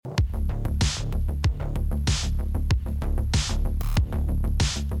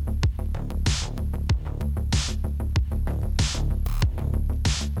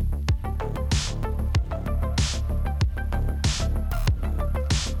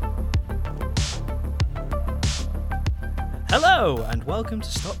Hello, and welcome to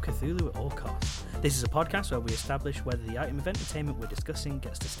Stop Cthulhu at All Costs. This is a podcast where we establish whether the item of entertainment we're discussing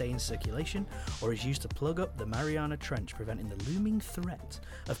gets to stay in circulation or is used to plug up the Mariana Trench, preventing the looming threat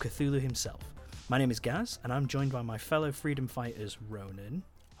of Cthulhu himself. My name is Gaz, and I'm joined by my fellow freedom fighters, Ronan.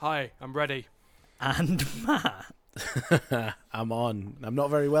 Hi, I'm ready. And Matt. I'm on. I'm not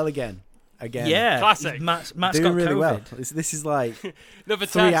very well again. Yeah, Classic. Matt's Doing got really COVID. well. This is like Another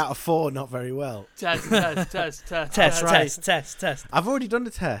 3 test. out of 4 not very well. Test. Test. I've already done the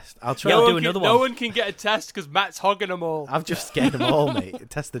test. I'll try. Yeah, No I'll do one another can, no one. one can get a test because Matt's hogging them all. I've just getting them all,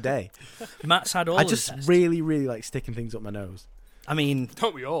 mate. Test the day. Matt's had all I the just tests. really like sticking things up my nose. I mean,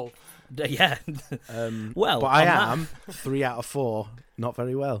 Don't we all? yeah. Well, but I on that- am 3 out of 4 not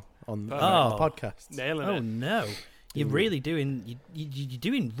very well on the Oh. podcast. Nailing Oh it. no, you're really doing. You're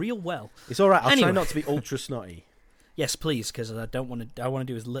doing real well. It's all right. I'll Anyway. try not to be ultra snotty. Yes, please, because I don't want to. I want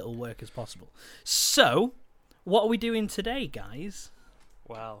to do as little work as possible. So, what are we doing today, guys?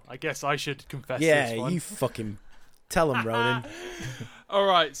 Well, I guess I should confess Yeah, this one. you fucking tell them, Ronan. All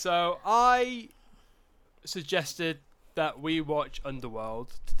right, so I suggested that we watch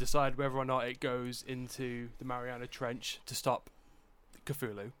Underworld to decide whether or not it goes into the Mariana Trench to stop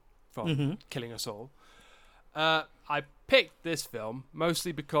Cthulhu from killing us all. I picked this film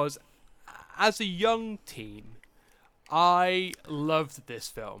mostly because, as a young teen, I loved this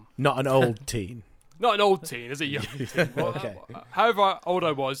film. Not an old teen. Not an old teen, as a young teen. Okay. However old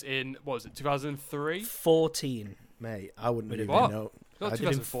I was in, what was it, 2003? 14. Mate, I wouldn't even What? know. Not I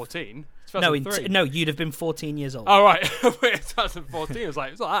didn't 2014. No, 2003. no, you'd have been 14 years old. Oh, right. Wait, 2014. I was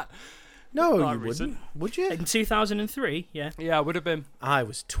like, it's like that. No, Not you recent. wouldn't. Would you? In 2003, yeah. Yeah, it would have been. I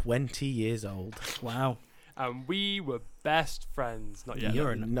was 20 years old. Wow, And we were best friends. Not yet.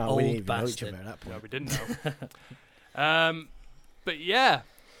 you're an No, old we didn't even know each bastard. other at that No, point. we didn't know. But yeah.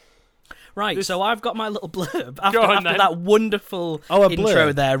 Right, This- so I've got my little blurb after, Go on, after then. that wonderful Oh, a intro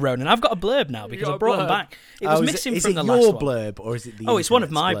blurb. there, Ronan. I've got a blurb now because got I a brought them blurb. back. It was Oh, missing is from it the your last one. blurb or is it the Oh, it's one of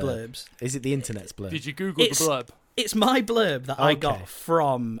internet's my blurb? blurbs. Is it the internet's blurb? Did you Google It's- the blurb? It's my blurb that I Okay. got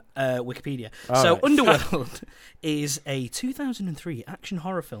from Wikipedia. All So, right. Underworld is a 2003 action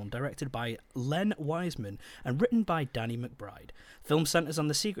horror film directed by Len Wiseman and written by Danny McBride. Film centers on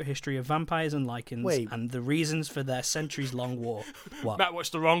the secret history of vampires and lichens Wait. and the reasons for their centuries-long war. What? Matt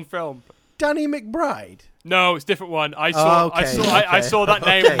watched the wrong film. Danny McBride? No, it's a different one. I saw. okay, I okay. saw that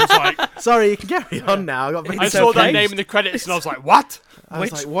name. And was like, Sorry, you can carry on now. I got very I It's saw okay. that name in the credits, and I was like, "What?" I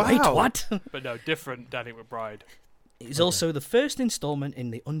was Wait, like, wow. what? But no, different. Danny McBride. It's also the first installment in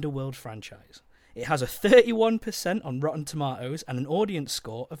the Underworld franchise. It has a 31% on Rotten Tomatoes and an audience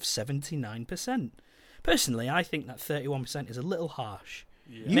score of 79%. Personally, I think that 31% is a little harsh.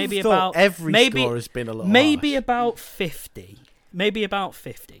 Yeah. You Maybe thought about every maybe- score has been a little Maybe harsh. about 50. Maybe about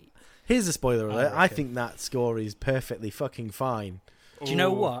 50. Here's a spoiler alert. I reckon. think that score is perfectly fucking fine. Do you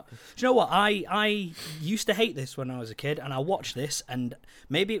know Ooh. what? I used to hate this when I was a kid, and I watched this, and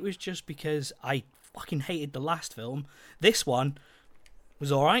maybe it was just because I fucking hated the last film. This one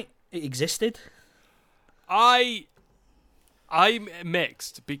was all right. It existed. I'm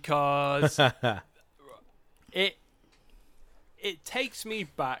mixed because it takes me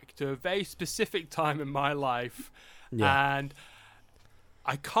back to a very specific time in my life, Yeah. and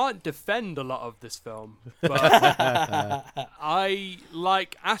I can't defend a lot of this film, but I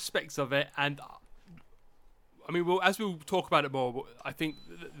like aspects of it, and I mean, as we'll talk about it more, I think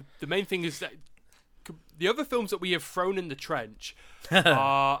the main thing is that the other films that we have thrown in the trench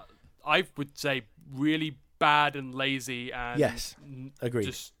are, I would say, really bad and lazy, and Yes, agreed.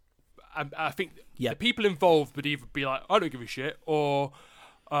 Just, I think Yep. the people involved would either be like, "I don't give a shit," or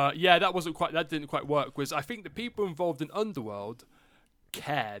 "Yeah, that didn't quite work." Whereas I think the people involved in Underworld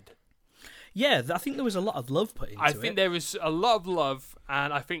cared. Yeah, I think there was a lot of love put into I it. think there was a lot of love,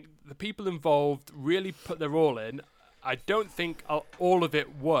 and I think the people involved really put their all in. I don't think all of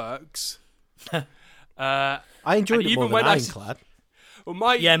it works. I enjoyed and it more even than when I Ironclad.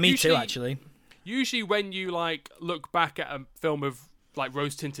 Well, Yeah, me too, actually. Usually, when you like look back at a film with like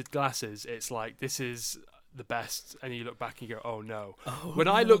rose-tinted glasses, it's like this is the best, and you look back and you go, "Oh no!" When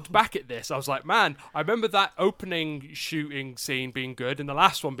I looked back at this, I was like, "Man, I remember that opening shooting scene being good, and the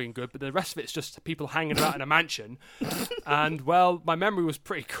last one being good, but the rest of it's just people hanging about in a mansion." And well, my memory was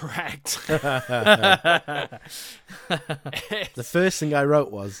pretty correct. The first thing I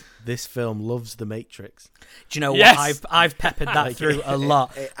wrote was, this film loves The Matrix. Do you know Yes. what? I've peppered that Like, through a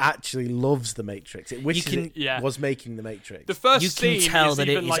lot. It actually loves The Matrix. It wishes can- it Yeah. was making The Matrix. The first You scene can tell is that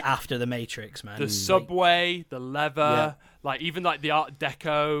it even is like after the Matrix, man. the subway, the leather, Yeah. like even like the Art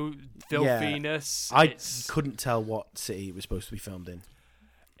Deco filthiness. I It's- couldn't tell what city it was supposed to be filmed in.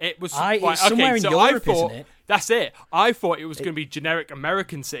 It was It's somewhere in Europe, isn't it? That's it. I thought it was going to be generic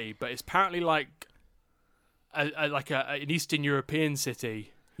American city, but it's apparently like an Eastern European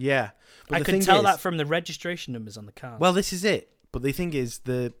city. Yeah. But I could tell that from the registration numbers on the car. Well, this is it. But the thing is,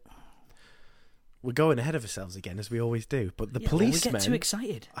 we're going ahead of ourselves again, as we always do. But the policemen we get too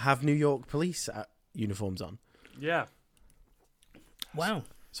excited. have New York police uniforms on. Yeah. Wow.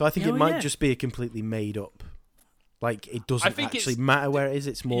 So I think it might just be a completely made up. Like, it doesn't actually matter where it is.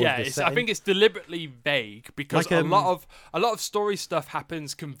 It's more. I think it's deliberately vague because a lot of story stuff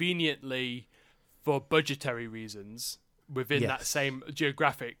happens conveniently for budgetary reasons within that same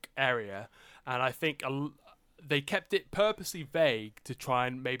geographic area, and I think they kept it purposely vague to try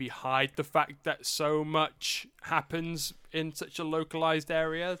and maybe hide the fact that so much happens in such a localized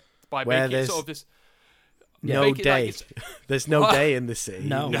area by making it sort of this. No day. There's no day in the city.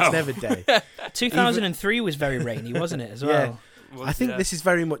 No. It's never day. 2003 was very rainy, wasn't it, as well? Yeah. I think this is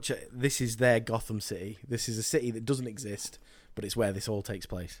very much... this is their Gotham City. This is a city that doesn't exist, but it's where this all takes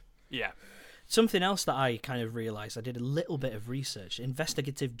place. Yeah. Something else that I kind of realised, I did a little bit of research,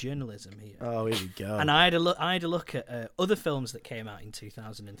 investigative journalism here. Oh, here we go. And I had a look at other films that came out in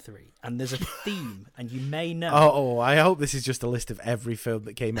 2003, and there's a theme, and you may know. Oh, I hope this is just a list of every film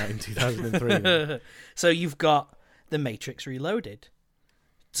that came out in 2003. So you've got The Matrix Reloaded,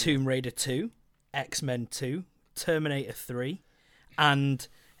 Tomb Raider 2, X-Men 2, Terminator 3, and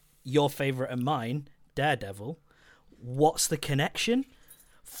your favourite and mine, Daredevil. What's the connection?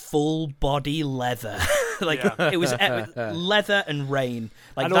 Full body leather. It was leather and rain.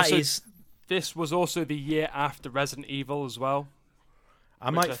 And that also, this was also the year after Resident Evil as well. I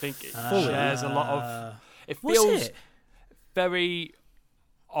think it shares a lot of. It feels very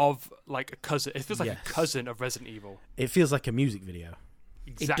of like a cousin. It feels like a cousin of Resident Evil. It feels like a music video.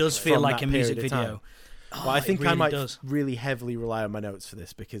 Exactly. It does feel like a music video. But I think I might really heavily rely on my notes for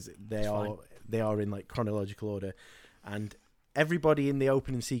this because they are in like chronological order, and everybody in the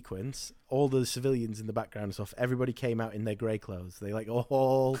opening sequence, all the civilians in the background and stuff, everybody came out in their grey clothes. They they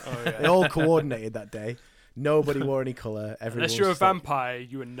all coordinated that day. Nobody wore any colour. Unless you're a vampire,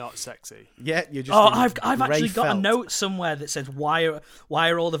 you are not sexy. Yeah, you're just. I've actually got a note somewhere that says why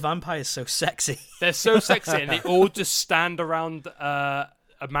are all the vampires so sexy? They're so sexy, and they all just stand around a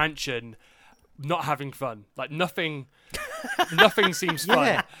mansion, not having fun. Like nothing seems fun.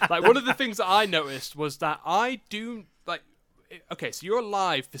 Yeah. Like one of the things that I noticed was that I do like. Okay, so you're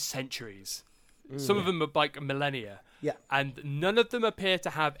alive for centuries. Some of them are like millennia. Yeah. And none of them appear to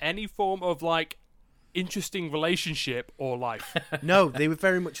have any form of like interesting relationship or life. No, they were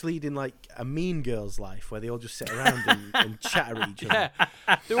very much leading like a Mean Girls life where they all just sit around and chat at each other.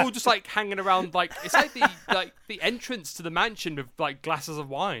 Yeah. They're all just like hanging around like it's like the entrance to the mansion with like glasses of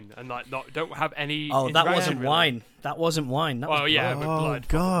wine and like don't have any. Oh, that wasn't wine. That wasn't wine. That was blood. With blood.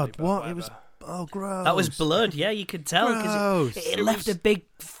 God, what? It was. Oh, gross. That was blood, yeah, you could tell because it left a big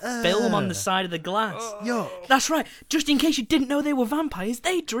film on the side of the glass. That's right. Just in case you didn't know they were vampires,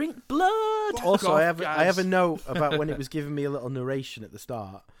 they drink blood. Also, I have a note about when it was giving me a little narration at the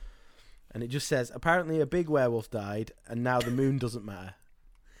start, and it just says, apparently a big werewolf died, and now the moon doesn't matter.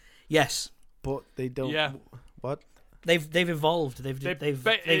 Yes. But they don't... Yeah. What? They've evolved. They've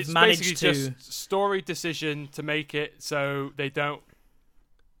it's managed to... just story decision to make it so they don't...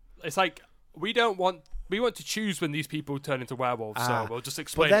 It's like... We want to choose when these people turn into werewolves, so we'll just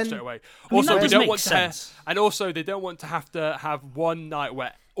explain it straight away. Also, we don't want and also they don't want to have one night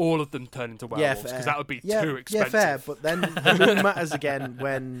where all of them turn into werewolves because that would be too expensive. Yeah, fair. But then the moon matters again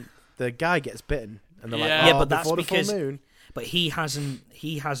when the guy gets bitten, and they're like, but that's before because the full moon. But he hasn't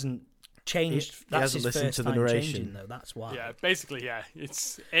changed. He That's hasn't his listened first to the time narration. changing, though. That's why. Yeah, basically, yeah.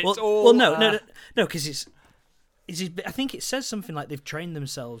 It's all. Well, no, because it's. I think it says something like they've trained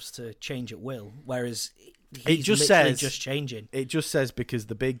themselves to change at will, whereas he's just changing. It just says because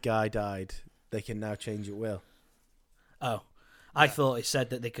the big guy died, they can now change at will. Oh, I thought it said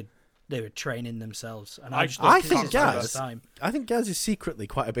that they were training themselves, and I think Gaz is secretly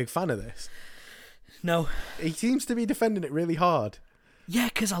quite a big fan of this. No, he seems to be defending it really hard. Yeah,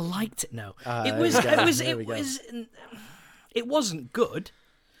 because I liked it. No, it wasn't good.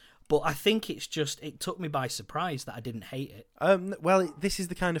 But I think it took me by surprise that I didn't hate it. Well, this is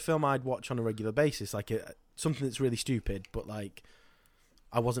the kind of film I'd watch on a regular basis, like something that's really stupid, but like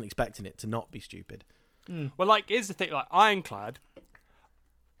I wasn't expecting it to not be stupid. Well, like here's the thing: like Ironclad,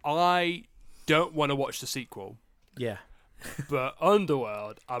 I don't want to watch the sequel. Yeah, but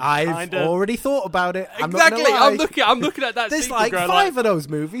Underworld, I've already thought about it. Exactly, I'm looking at that. There's sequel like 5 of those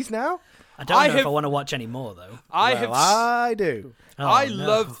movies now. I don't know if I want to watch any more though. I do. I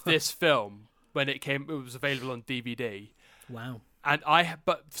loved this film when it was available on DVD. Wow.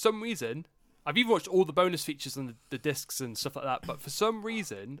 but for some reason, I've even watched all the bonus features and the discs and stuff like that. But for some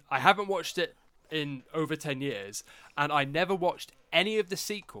reason, I haven't watched it in over 10 years, and I never watched any of the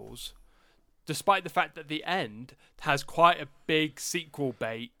sequels, despite the fact that the end has quite a big sequel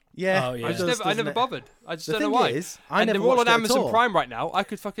bait. Yeah, Oh, yeah. I never bothered. I just The don't know thing why. is, and they're all on Amazon Prime right now. I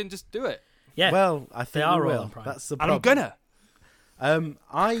could fucking just do it. Yeah. Well, I think They are we all will. on Prime. That's the And problem. I'm gonna.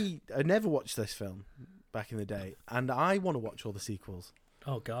 I never watched this film back in the day, and I want to watch all the sequels.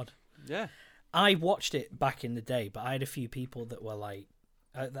 Oh God. Yeah. I watched it back in the day, but I had a few people that were like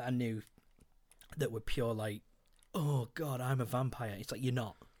that I knew that were pure like, oh God, I'm a vampire. It's like, you're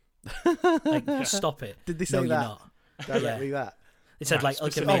not. Like, stop it. Did they say no, that? you're not. Directly that. It said Right, like,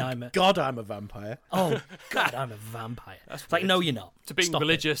 look at me, Oh I'm a. God, I'm a vampire. Oh God, I'm a vampire. That's It's like, weird. no, you're not. To being Stop it.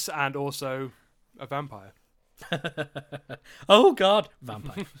 religious and also a vampire. Oh God,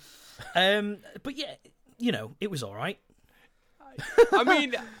 vampire. But yeah, you know, it was all right. I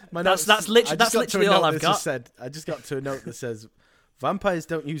mean, My That's notes- literally- I that's just got to a literally all note I've that got. just said. I just got to a note that says, "Vampires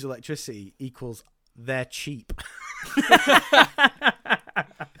don't use electricity equals they're cheap."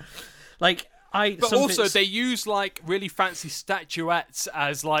 Like but also they use like really fancy statuettes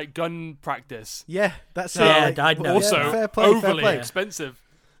as like gun practice. Yeah, that's Yeah, it. I know. Also, fair play, overly fair play. expensive.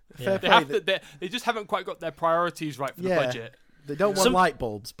 Fair They play. have to, they just haven't quite got their priorities right for the Yeah. budget. They don't want Some- light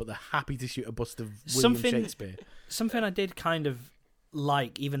bulbs, but they're happy to shoot a bust of William Something- Shakespeare. something I did kind of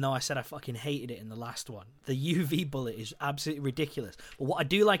like, even though I said I fucking hated it in the last one. The UV bullet is absolutely ridiculous. But what I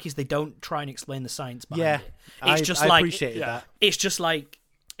do like is they don't try and explain the science behind Yeah, it. It's just I like appreciated yeah. that. it's just like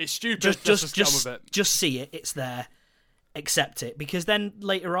It's stupid. just get on with it. just see it. It's there. Accept it, because then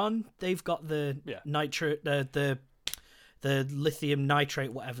later on they've got the Yeah. nitrate, the lithium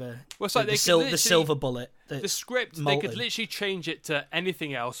nitrate, whatever. Well, it's like the, they sil- could the literally- silver bullet. The script, they molten. could literally change it to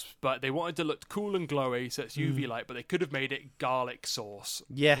anything else, but they wanted to look cool and glowy, so it's UV light. But they could have made it garlic sauce.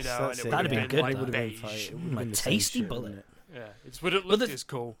 Yes, you know, that's and it. it That'd would have been good, like It would have been beige. fine. It would have Mm, been a the same tasty shit, bullet. wouldn't it? Yeah, it would have Well, looked as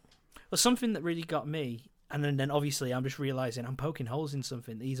cool. Well, something that really got me, and then obviously I'm just realizing I'm poking holes in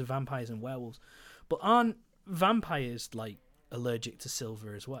something. These are vampires and werewolves, but aren't vampires like allergic to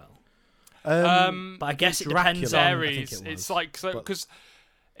silver as well? But I guess it depends on. I think Varies. it was, It's like but- because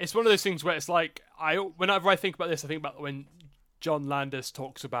it's one of those things where it's like whenever I think about this, I think about when John Landis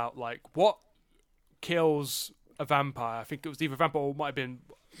talks about like what kills a vampire. I think it was either vampire or it might have been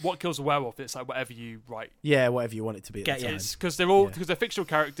what kills a werewolf. It's like whatever you write. Yeah, whatever you want it to be at Get the ya. time. It's because they're all Yeah. because they're fictional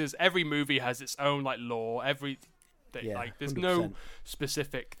characters. Every movie has its own like lore. Yeah, Like there's no 100%.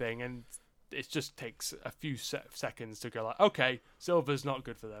 specific thing, and it just takes a few seconds to go like, okay, silver's not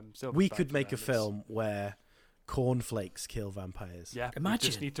good for them. Silver's We bad could for make a them. It's- film where cornflakes kill vampires. Yeah, we Imagine.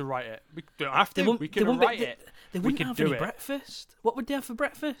 just need to write it. We don't have They to. won't- We they can won't write be- it. They We wouldn't could have do any it. breakfast. What would they have for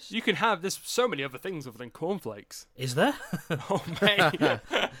breakfast? You can have. There's so many other things other than cornflakes. Is there? Oh mate,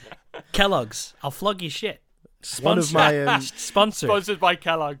 Kellogg's. I'll flog your shit. One of Sponsor. my Sponsor. sponsored by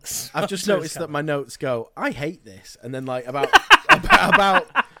Kellogg's. I've just Sponsor noticed is that my notes go, I hate this, and then like about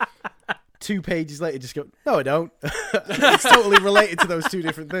 2 pages later, just go, no, I don't. It's totally related to those two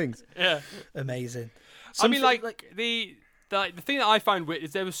different things. Yeah, Amazing. I mean, Something like the thing that I find weird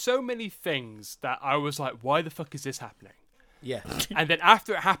is there were so many things that I was like, why the fuck is this happening? Yeah, And then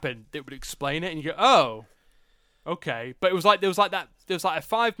after it happened, it would explain it, and you go, oh, okay. But it was like there was like a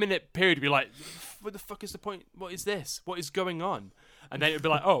 5-minute period to be like, what the fuck is the point? What is this? What is going on? And then it would be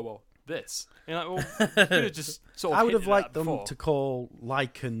like, oh well, this. And you're like, well, you could have just sort of. I would have hinted at liked that them before. to call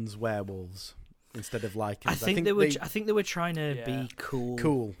lichens werewolves instead of lichens. I think they were. I think they were trying to Yeah. be cool,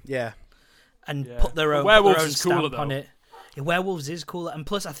 cool. Yeah, and Yeah. put their own, Werewolves put their own is cooler, stamp on though. it. Yeah, werewolves is cooler, and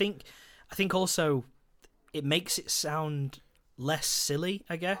plus, I think also it makes it sound less silly.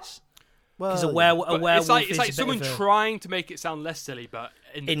 I guess because well, werewolf But is it's like a bit someone of a- trying to make it sound less silly, but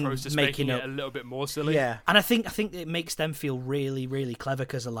in the In process making making up- it a little bit more silly. yeah. And I think it makes them feel really, really clever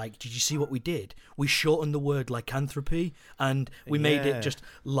because they're like, did you see what we did? We shortened the word lycanthropy and we made Yeah. it just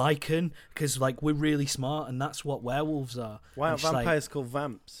lichen because like we're really smart and that's what werewolves are. Why And aren't it's like, vampires called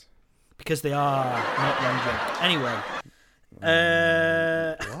vamps? because they are not long. Anyway,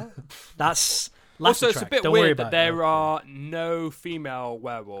 that's Also, laugh it's a track. bit Don't worry weird about that it. there are no female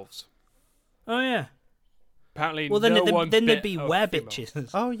werewolves. Oh yeah. Apparently, Well then, no then, one's then there'd bit be of were female. bitches.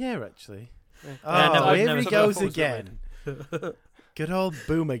 Oh yeah, actually. Yeah. Oh, no, I've here never he thought goes that was again. Good old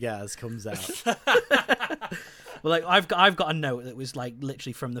Boomergaz comes out. Well, like I've got a note that was like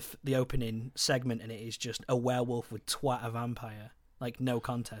literally from the opening segment, and it is just a werewolf would twat a vampire, like no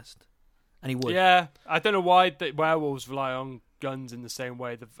contest, and he would. Yeah, I don't know why the werewolves rely on guns in the same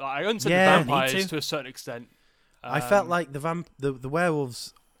way. I understand Yeah. the vampires Need to. to a certain extent. I felt like the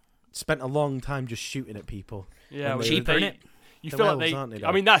werewolves spent a long time just shooting at people. yeah, when Cheaper, they- innit? You The feel like werewolves, they. aren't they,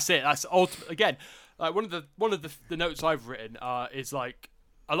 I mean, that's it. That's ultimate. Again, like one of the notes I've written is like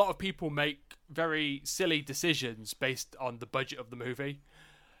a lot of people make very silly decisions based on the budget of the movie.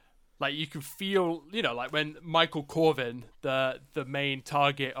 Like you can feel, like when Michael Corvin, the main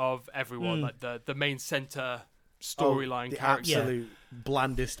target of everyone, like the main center storyline the character, absolute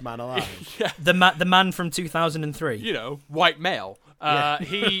blandest man alive. yeah, the man from 2003. White male.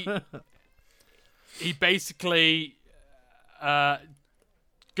 He basically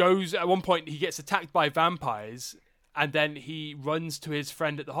goes at one point. He gets attacked by vampires, and then he runs to his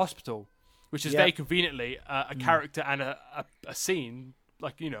friend at the hospital, which is very conveniently a character and a scene.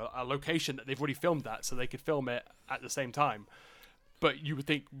 Like, a location that they've already filmed at, so they could film it at the same time. But you would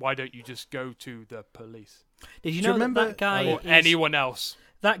think, why don't you just go to the police? Did you know that guy or anyone else?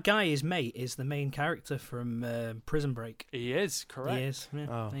 That guy, his mate, is the main character from Prison Break. He is, correct. He is. Yeah,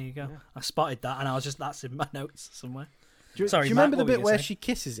 Oh. there you go. Yeah. I spotted that, and I was that's in my notes somewhere. Do you Sorry, remember Matt, the what were bit you where saying? she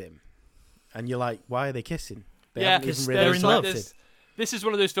kisses him, and you're like, why are they kissing? They Yeah, haven't because even they're really in love. connected. This is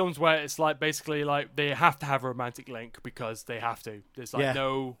one of those films where it's like basically like they have to have a romantic link because they have to. There's like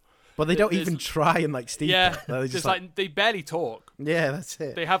no. But they don't there's- even try and like steep Yeah, it. They're just just like they barely talk. yeah, that's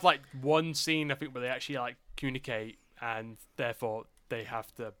it. They have like one scene I think where they actually like communicate, and therefore they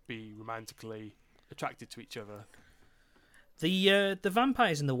have to be romantically attracted to each other. The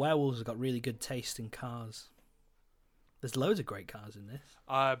vampires and the werewolves have got really good taste in cars. There's loads of great cars in this.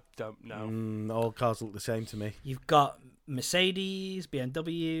 I don't know. All cars look the same to me. You've got Mercedes,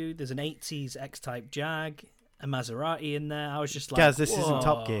 BMW. There's an 80s X-Type Jag, a Maserati in there. I was just like, Guys, this whoa. isn't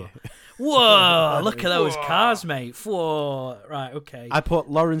Top Gear. Whoa! Look at those Whoa. cars, mate. Whoa! Right, okay. I put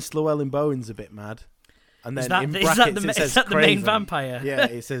Lawrence Llewellyn-Bowen's a bit mad, and then in is brackets that it says the main Craven. vampire? Yeah,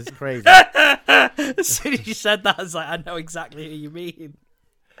 it says Craven. As soon as you said that, I was like, I know exactly who you mean.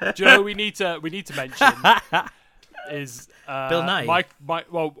 Do you know what we need to mention is Bill Nye.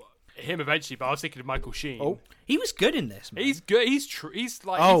 Well, him eventually, but I was thinking of Michael Sheen. Oh. He was good in this, man. He's good. He's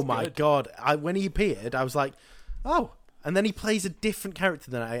like. Oh he's my good. god! When he appeared, I was like, oh. And then he plays a different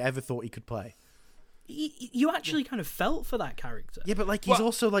character than I ever thought he could play. You actually kind of felt for that character. Yeah, but like he's Well-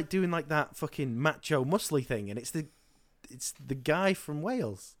 also like doing like that fucking macho muscly thing, and it's the guy from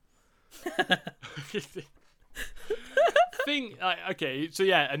Wales. Thing, okay, so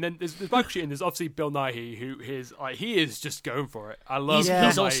yeah, and then there's Michael Sheen. There's obviously Bill Nighy, who is like he is just going for it. I love. He's, Yeah.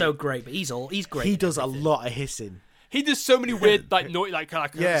 he's Bill also Nighy. great, but he's great. He in does a everything. lot of hissing. He does so many weird like noise, like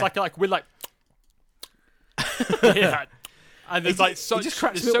Yeah. it's like weird like. Yeah. And there's He- like he so, just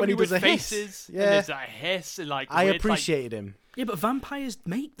cracks there's me up so when many he does weird a hiss. faces. Yeah. And there's that hiss and like I weird, appreciated him. Yeah, but vampires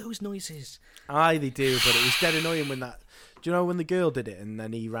make those noises. Aye, they do, but it was dead annoying when that. Do you know when the girl did it and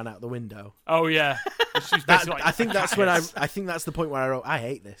then he ran out the window? Oh yeah. She's That, basically like, I think that's when I hiss. think that's the point where I wrote, I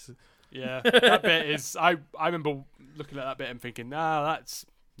hate this. Yeah, that bit is. I remember looking at that bit and thinking, nah, that's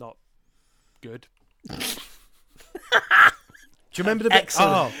not good. Do you remember the bit?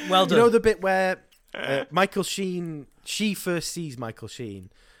 Excellent. Oh, Well you done. know the bit where Michael Sheen, she first sees Michael Sheen,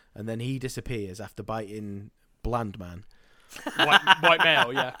 and then he disappears after biting Bland Man, White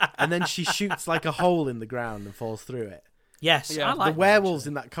male, yeah. and then she shoots like a hole in the ground and falls through it. Yes, Yeah. I like The werewolves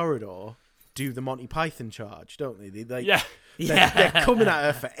in that corridor do the Monty Python charge, don't they? They like, Yeah. they're coming at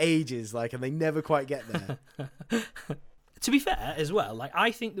her for ages, like, and they never quite get there. To be fair, as well, like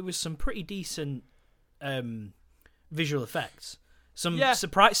I think there was some pretty decent visual effects. Some Yeah.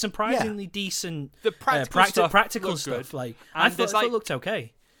 surprisingly decent The practical stuff practical looked stuff. good. Like And I thought, there's, I thought like- it looked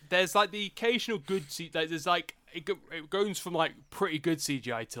okay. There's like the occasional good. There's like it goes from like pretty good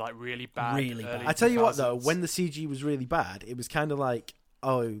CGI to like really bad. Really early bad. I tell you what, though, 2000s. when the CG was really bad, it was kind of like,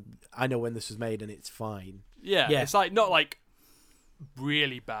 oh, I know when this was made, and it's fine. yeah, Yeah. it's like not like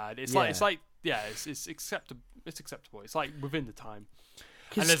really bad. It's Yeah. like it's acceptable. It's acceptable. It's like within the time.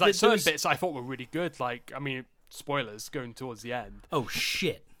 'Cause And there's like there certain was- bits I thought were really good. Like I mean, spoilers going towards the end, Oh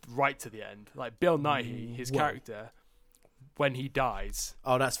shit! right to the end. Like Bill Nighy, his Whoa. character, when he dies.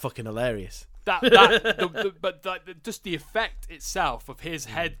 Oh, that's fucking hilarious. Just the effect itself of his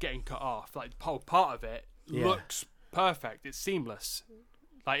head getting cut off, like part of it Yeah. looks perfect. It's seamless.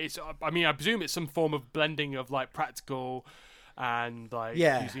 Like it's, I mean, I presume it's some form of blending of like practical and like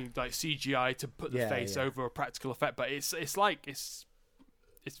Yeah. using like CGI to put the Yeah, face yeah. over a practical effect. But it's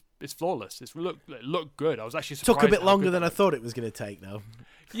flawless. It looked good. I was actually surprised. Took a bit how longer good than it I thought it was going to take, though.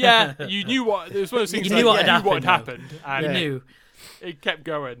 Yeah, you knew what. It was one of those things. You knew like, what had you knew what had happened, happened, and Yeah. You knew. it kept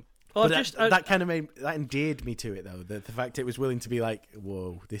going. Well, But just that kind of that endeared me to it, though. The fact it was willing to be like,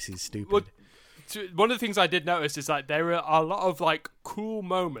 whoa, this is stupid. Well, one of the things I did notice is like there are a lot of like cool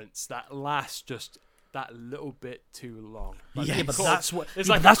moments that last just that little bit too long. Yeah, but cool- that's what it's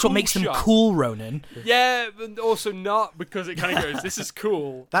yeah, like but that's a what makes them shot. cool, Ronan. Yeah, but also not, because it kind of goes, this is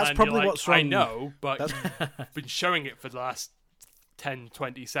cool. That's and you're probably like, what's wrong. I know, but That's- you've been showing it for the last 10,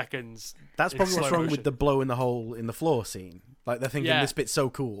 20 seconds. That's in probably what's slow wrong motion. with the blow in the hole in the floor scene. Like they're thinking Yeah. this bit's so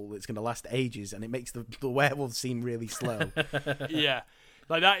cool, it's going to last ages, and it makes the werewolf seem really slow. Yeah,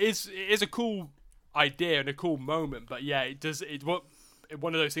 like it is a cool idea and a cool moment, but yeah, it does.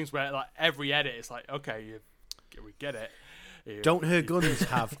 One of those things where like every edit is like, okay, we get it. Don't her guns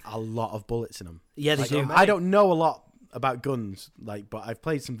have a lot of bullets in them? Yeah, they Like, do. I don't know a lot about guns, but I've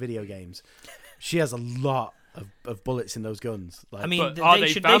played some video games. She has a lot of bullets in those guns. Like, I mean, But they are they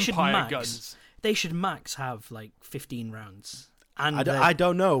should vampire max. guns? They should max have like 15 rounds. And I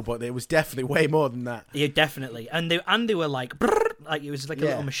don't know, but it was definitely way more than that. yeah, definitely. And they were like, brrr, like it was like a Yeah.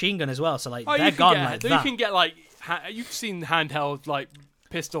 little machine gun as well. So like Oh, they're you can gone get, like you that. can get like you've seen handheld like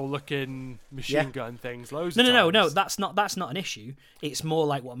pistol-looking machine Yeah. gun things loads. No, of no, times. that's not an issue. It's more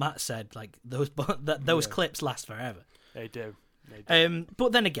like what Matt said. Like those Yeah. clips last forever. They do. They do.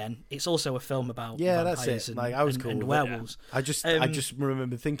 But then again, it's also a film about Yeah, that's vampires it. and, Like, I was and, cool and with it. werewolves. I just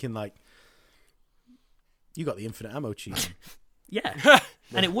remember thinking like, you got the infinite ammo cheat. Yeah,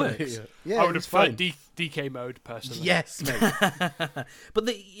 and it works. Yeah, I would have it's fine. preferred DK mode personally. Yes, mate. But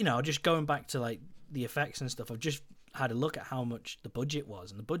just going back to like the effects and stuff, I've just had a look at how much the budget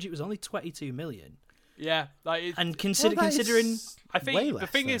was, and the budget was only 22 million. Yeah, like And Well, that is considering I think way the less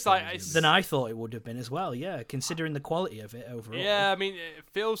thing than is I like thought it it's, was than I thought it would have been as well. Yeah, considering the quality of it overall. yeah, I mean it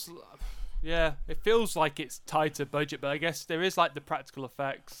feels like it's tighter budget, but I guess there is like the practical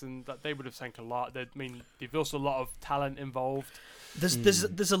effects, and that they would have sank a lot. I mean, there's also a lot of talent involved.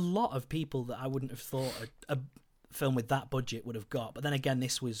 There's a lot of people that I wouldn't have thought a film with that budget would have got. But then again,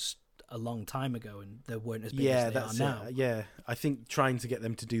 this was a long time ago, and they weren't as big Yeah, as they that's are now. it. Yeah, I think trying to get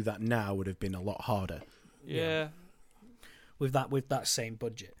them to do that now would have been a lot harder. Yeah. With that same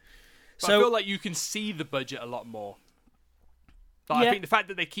budget. But So I feel like you can see the budget a lot more. But Yeah. I think the fact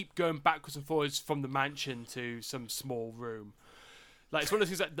that they keep going backwards and forwards from the mansion to some small room, like it's one of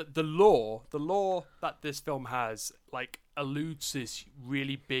those things that the lore that this film has, like alludes to this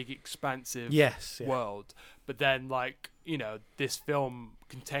really big, expansive Yes, yeah. world. But then, like, this film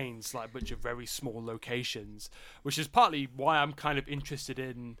contains like a bunch of very small locations, which is partly why I'm kind of interested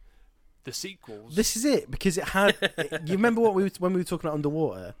in the sequels. This is it, because it had. You remember when we were talking about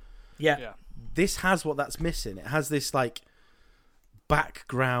Underwater? yeah. This has what that's missing. It has this like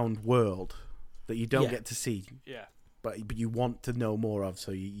background world that you don't Yeah. get to see, Yeah. but you want to know more of.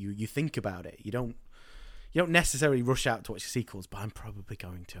 So you think about it. You don't necessarily rush out to watch the sequels, but I'm probably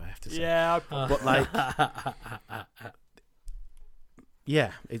going to. I have to say. Yeah. But like,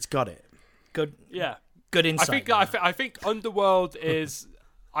 yeah, it's got it. good Yeah. insight. I think Underworld is.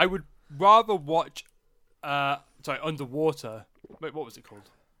 I would rather watch. Underwater. Wait, what was it called?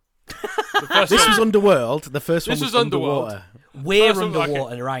 The first This one- was Underworld. The first one This was was Underworld. Underwater. We're First of all,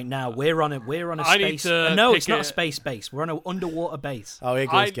 underwater right now. We're on a I need space. to No, pick it's not a a- space base. We're on an underwater base. Oh, here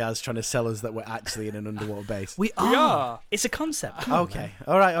goes I- Gaz trying to sell us that we're actually in an underwater base. We We are. It's a concept. Come on, Okay, man.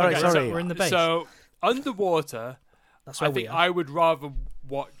 all right, Okay, so sorry. we're in the base. So Underwater, That's where I we think are. I would rather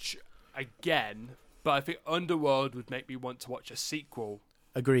watch again, but I think Underworld would make me want to watch a sequel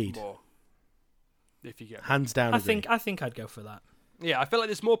Agreed. more. If you get me. Hands down. I agree. think I'd go for that. Yeah, I feel like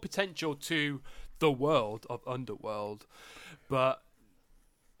there's more potential to the world of Underworld, but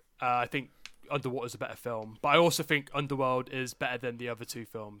I think Underwater's a better film. But I also think Underworld is better than the other two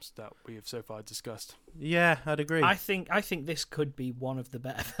films that we have so far discussed. Yeah, I'd agree. I think this could be one of the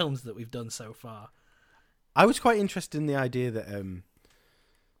better films that we've done so far. I was quite interested in the idea that,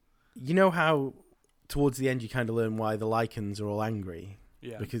 you know how towards the end you kind of learn why the Lycans are all angry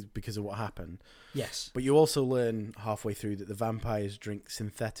Yeah. because of what happened, Yes. but you also learn halfway through that the vampires drink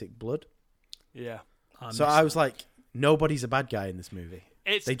synthetic blood. Yeah. So I was like, nobody's a bad guy in this movie.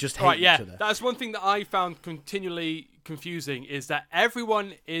 They just hate yeah, each other. That's one thing that I found continually confusing, is that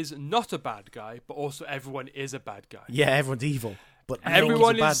everyone is not a bad guy, but also everyone is a bad guy. Yeah, everyone's evil, but Everyone no is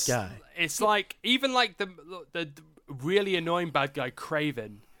one's a bad guy. It's like even like the really annoying bad guy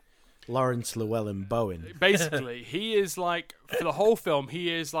Craven. Lawrence Llewellyn Bowen. Basically, he is like, for the whole film,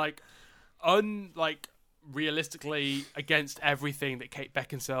 he is like realistically against everything that Kate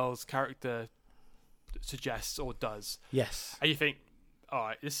Beckinsale's character suggests or does. Yes. And you think, all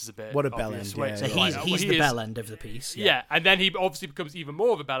right, this is a bit What a obvious. bellend, Wait, yeah. So Yeah. he's he the is- bell end of the piece. Yeah, and then he obviously becomes even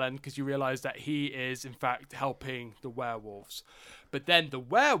more of a bellend because you realise that he is in fact helping the werewolves. But then the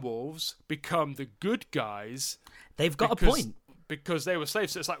werewolves become the good guys. They've got a because- point. because they were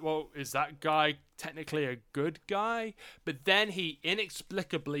slaves. So it's like, well, is that guy technically a good guy? But then he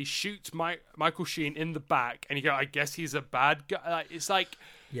inexplicably shoots Michael Sheen in the back, and you go, I guess he's a bad guy. Like, it's like,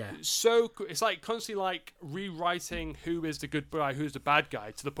 it's like constantly like rewriting who is the good guy, who's the bad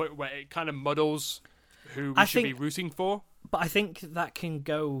guy, to the point where it kind of muddles who we should be rooting for. But I think that can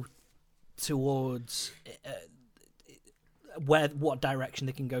go towards what direction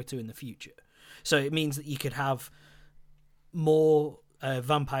they can go to in the future. So it means that you could have more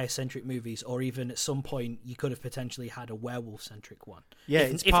vampire-centric movies, or even at some point you could have potentially had a werewolf-centric one.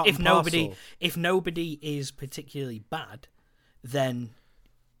 Yeah, if nobody is particularly bad, then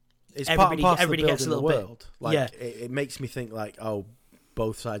it's everybody gets a little bit. Like, yeah, it makes me think like, oh,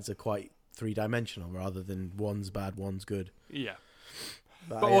 both sides are quite three-dimensional rather than one's bad, one's good. Yeah,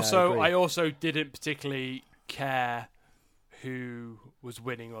 but I also didn't particularly care who was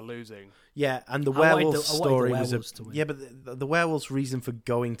winning or losing. Yeah, and the werewolf story was but the werewolf's reason for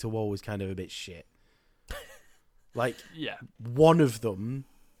going to war was kind of a bit shit. Like, one of them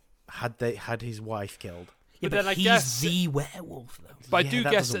had his wife killed. Yeah, but then I guess the werewolf though. But I do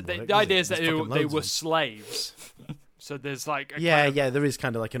guess that the idea is that they were slaves. So there's like there is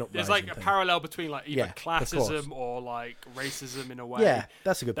kind of like an uprising. There's like a parallel between like either classism or like racism in a way. Yeah,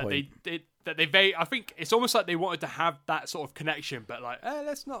 that's a good point. I think it's almost like they wanted to have that sort of connection, but like,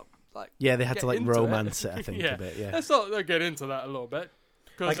 let's not like. Yeah, they had to like romance it. I think a bit. Yeah, let's not get into that a little bit,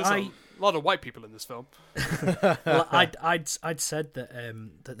 because there's a lot of white people in this film. Well, I'd said that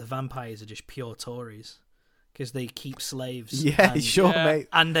that the vampires are just pure Tories because they keep slaves. Yeah, mate.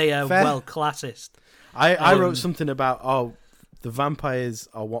 And they are well classist. I wrote something about the vampires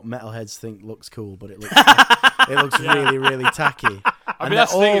are what metalheads think looks cool, but it looks really, really tacky. And they're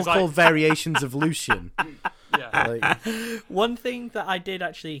all called variations of Lucian. Yeah. One thing that I did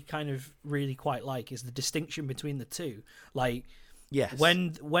actually kind of really quite like is the distinction between the two. Like, yes,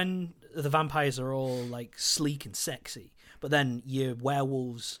 when the vampires are all like sleek and sexy, but then your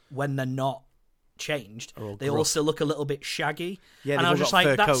werewolves, when they're not changed, they also look a little bit shaggy. Yeah, and I was just like,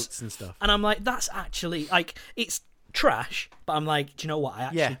 fur coats and stuff. And I'm like, that's actually like, it's trash, but I'm like, do you know what? I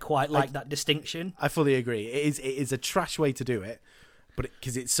actually quite like that distinction. I fully agree. It is a trash way to do it, but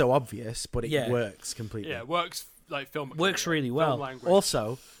because it's so obvious, but it works completely. Yeah, it works like film. Works really well.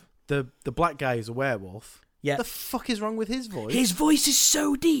 Also, the black guy is a werewolf. Yeah. What the fuck is wrong with his voice? His voice is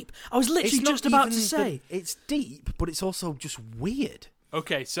so deep. I was literally just about to say. It's deep, but it's also just weird.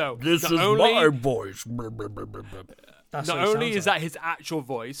 Okay, so this is my voice. Not only is that his actual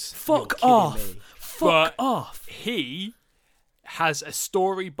voice, fuck off. He has a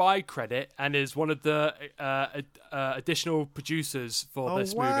story by credit and is one of the additional producers for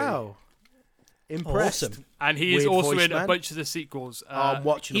this movie. Wow. Impressed. Awesome. And he is also in a bunch of the sequels. I'm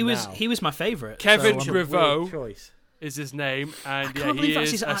watching he was my favourite. Kevin Grevaux is his name, and he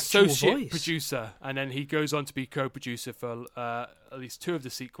is associate producer, and then he goes on to be co-producer for at least 2 of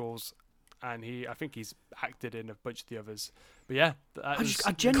the sequels, and I think he's acted in a bunch of the others. But yeah,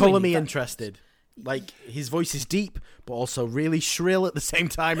 colour me interested. Like, his voice is deep, but also really shrill at the same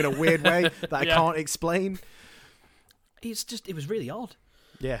time in a weird way that I can't explain. It was really odd.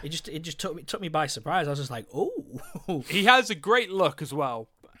 Yeah, it just took me by surprise. I was just like, oh. He has a great look as well.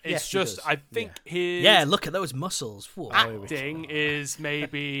 It's just, I think his look at those muscles. Whoa. Acting is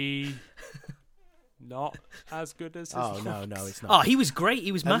maybe not as good as his looks. No, it's not. Oh, he was great.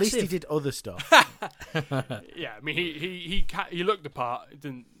 He was massive. At least he did other stuff. Yeah, I mean, he looked the part.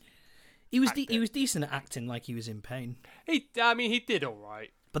 He was decent at acting like he was in pain. He did all right.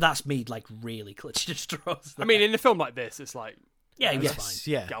 But that's me, like, really clutching at straws. I mean, in a film like this, it's like, he was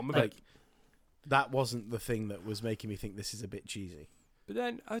fine. Yeah, get on with it. That wasn't the thing that was making me think this is a bit cheesy. But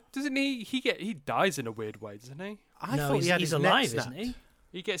then, doesn't he dies in a weird way, doesn't he? I thought he had his alive, neck snapped. isn't he?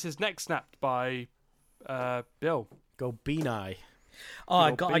 He gets his neck snapped by Bill. Go Nye. Oh,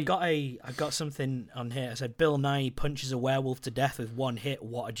 I got something on here. I said Bill Nye punches a werewolf to death with one hit.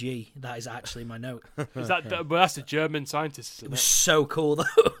 What a G! That is actually my note. Is that? Well, that's a German scientist. It was so cool though.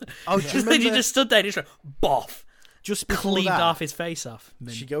 Oh, do you remember? He just stood there and just boff. Just cleaved off his face off.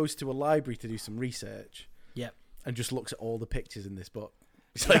 She goes to a library to do some research. Yep. And just looks at all the pictures in this book.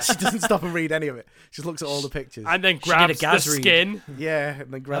 It's like she doesn't stop and read any of it. She just looks at all the pictures. And then grabs the skin. Yeah,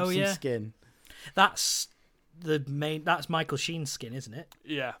 and then grabs some skin. That's Michael Sheen's skin, isn't it?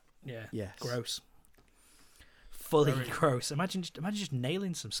 Yeah. Yeah. Yes. Gross. Fully gross. Imagine just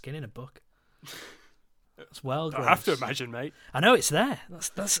nailing some skin in a book. It's well gross. I have to imagine, mate. I know it's there.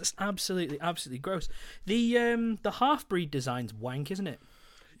 That's absolutely gross. The half-breed design's wank, isn't it?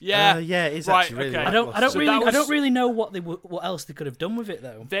 Yeah, yeah, it is right, actually really. okay. I don't So really, that I don't was- really know what else they could have done with it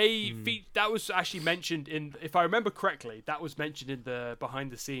though. That was actually mentioned in, if I remember correctly, that was mentioned in the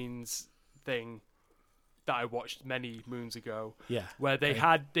behind the scenes thing that I watched many moons ago. Yeah. Where they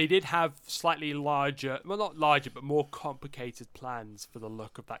did have slightly larger, well, not larger, but more complicated plans for the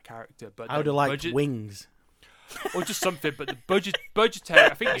look of that character. But I would have liked wings. or just something. But the budgetary,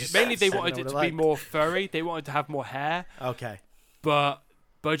 I think mainly they Said wanted I it would've to be liked. more furry. They wanted to have more hair, Okay. but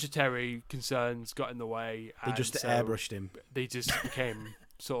budgetary concerns got in the way. They and just so airbrushed him. They just became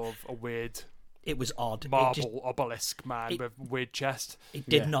sort of a weird It was odd. marble obelisk man with a weird chest. It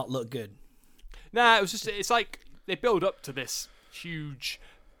did Yeah. not look good. Nah, it was just, it's like they build up to this huge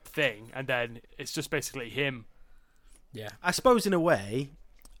thing, and then it's just basically him. Yeah. I suppose in a way,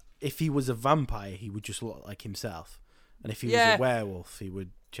 if he was a vampire, he would just look like himself, and if he was Yeah. a werewolf, he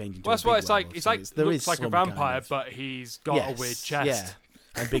would change into. Well, that's a why big it's like, werewolf. it's So like there looks is like a some vampire, kind of- but he's got Yes, a weird chest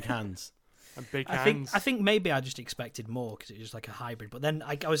yeah, and big hands. and big I hands. think maybe I just expected more because it was like a hybrid. But then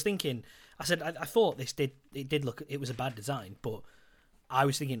I was thinking, I thought it did look, it was a bad design, but I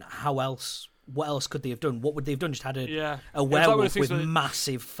was thinking, what else could they have done? What would they have done? Just had Yeah. a It was like one of werewolf those things with where-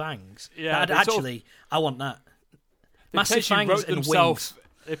 massive fangs. Yeah, they sort of- I want that. They Massive potentially fangs wrote and themselves. wings.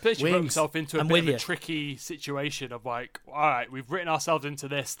 They potentially wrote Wings. themselves into a I'm bit with of a you. tricky situation of like, all right, we've written ourselves into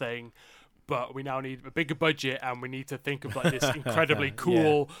this thing, but we now need a bigger budget, and we need to think of like this incredibly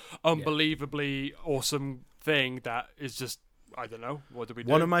cool, unbelievably awesome thing that is just, I don't know, what do we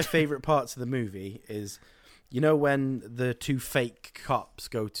do? One of my favorite parts of the movie is, you know, when the two fake cops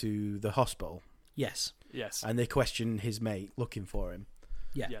go to the hospital Yes. Yes. and they question his mate looking for him.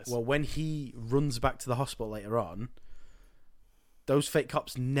 Yeah. Yes. Well, when he runs back to the hospital later on, those fake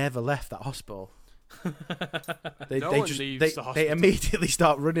cops never left that hospital. They No they one just leaves they, the they hospital. immediately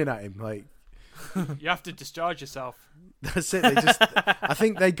start running at him. Like, You have to discharge yourself. that's it. They just I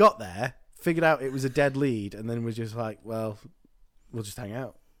think they got there, figured out it was a dead lead, and then was just like, well, we'll just hang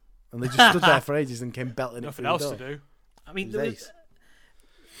out. And they just stood there for ages and came belting Nothing it else through the to door. do. I mean, It there was was, ace.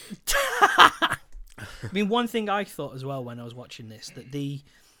 I mean, one thing I thought as well when I was watching this, that the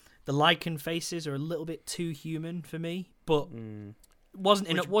lichen faces are a little bit too human for me, but wasn't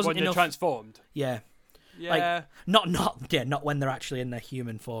When wasn't they're enough. transformed. Yeah, Yeah. not when they're actually in their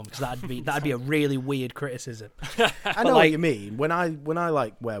human form, because that'd be a really weird criticism. I know like- what you mean. When I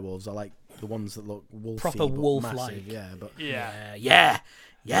like werewolves, I like the ones that look wolfy, Proper but wolf-like. massive. Yeah, but Yeah. Yeah.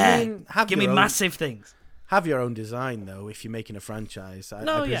 I mean, have Give me your own- massive things. Have your own design though. If you're making a franchise,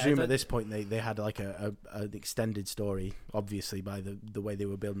 No, I yeah, presume but- at this point they had like an extended story, obviously by the way they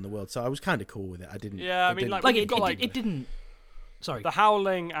were building the world. So I was kind of cool with it. I didn't. Yeah, I mean, didn't- like, Like we've it, got, it, like- it didn't. Sorry. The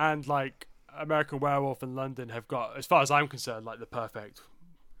Howling and like American Werewolf in London have got, as far as I'm concerned, like the perfect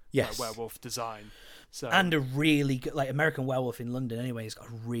yes, werewolf design. So And a really good, like American Werewolf in London. Anyway, has got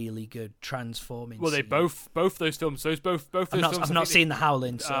a really good transforming. well, they scene. both those films. Both those films. I've not seen The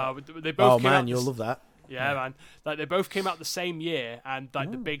Howling, so They both Oh came out man, the you'll love that. Yeah, man. Like they both came out the same year, and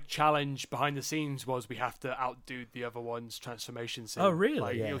like the big challenge behind the scenes was we have to outdo the other one's transformation scene. Oh, really?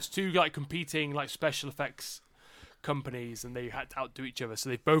 Like, Yeah. It was two like competing like special effects companies, and they had to outdo each other. So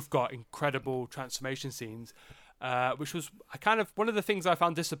they both got incredible transformation scenes, which was one of the things I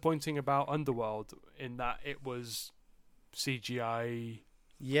found disappointing about Underworld, in that it was CGI,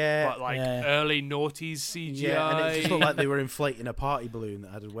 Yeah, but like Yeah. early noughties CGI. yeah, and it just looked like they were inflating a party balloon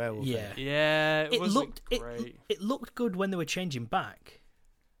that had a werewolf. in yeah. it. Yeah, it wasn't looked great. it looked good when they were changing back.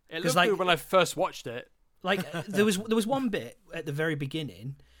 It 'cause, looked like- good when I first watched it. Like there was one bit at the very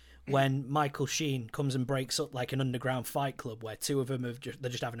beginning when Michael Sheen comes and breaks up like an underground fight club where two of them they're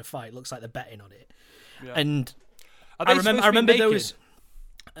just having a fight. Looks like they're betting on it. Yeah. And Are they I remember supposed to be naked? those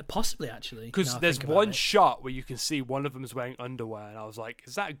possibly actually Because now I there's think about one it. shot where you can see one of them is wearing underwear, and I was like,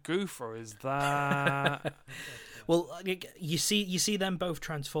 "Is that a goof or is that?" Well, like, you see them both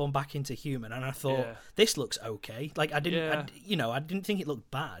transform back into human, and I thought Yeah. this looks okay. Like I Yeah. didn't think it looked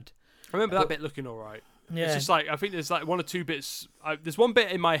bad. I remember that bit looking all right. Yeah, It's just like I think there's like one or two bits. There's one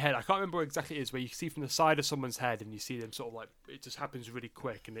bit in my head, I can't remember what exactly it is, where you see from the side of someone's head, and you see them sort of like it just happens really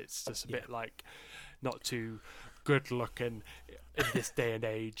quick, and it's just a bit like not too good looking in this day and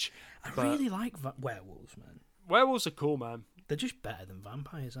age. I but- really like werewolves, man. Werewolves are cool, man. They're just better than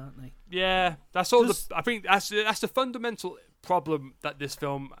vampires, aren't they? Yeah, that's all. 'Cause- I think that's the fundamental problem that this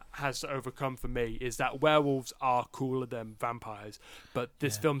film has to overcome for me, is that werewolves are cooler than vampires. But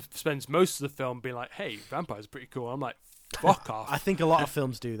this film spends most of the film being like, "Hey, vampires are pretty cool." I'm like, "Fuck off." I think a lot of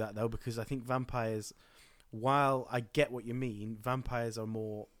films do that though, because I think vampires, while I get what you mean, vampires are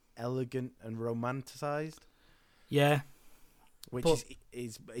more elegant and romanticized, Yeah, which But-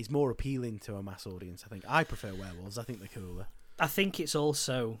 is more appealing to a mass audience. I think I prefer werewolves. I think they're cooler. I think it's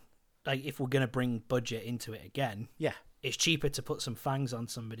also like if we're going to bring budget into it again, it's cheaper to put some fangs on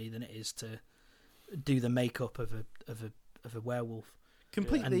somebody than it is to do the makeup of a werewolf.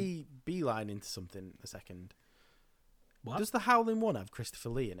 Completely beeline into something a second. What? Does the Howling 1 have Christopher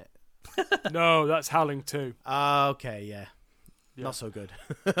Lee in it? No, that's Howling 2. Okay, yeah. Not so good.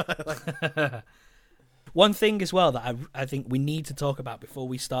 One thing as well that I think we need to talk about before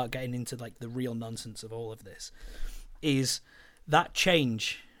we start getting into like the real nonsense of all of this is that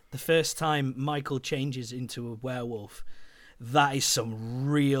change. The first time Michael changes into a werewolf, that is some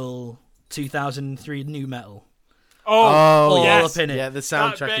real 2003 nu metal. Oh, yes. Up in it. Yeah, the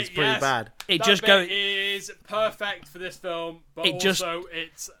soundtrack is pretty bad. It just goes. Is perfect for this film, but it's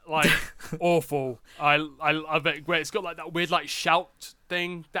like awful. I love it. Where it's got like that weird like shout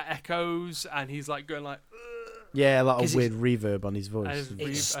thing that echoes, and he's like going like. Yeah, a lot of weird reverb on his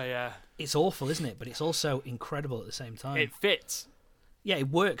voice. It's awful, isn't it? But it's also incredible at the same time. It fits. Yeah,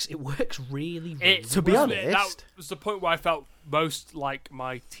 it works. It works really to be honest, that was the point where I felt most like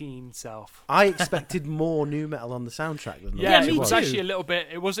my teen self. I expected more nu metal on the soundtrack than it was actually a little bit.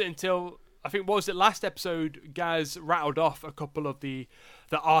 It wasn't until I think what was it last episode? Gaz rattled off a couple of the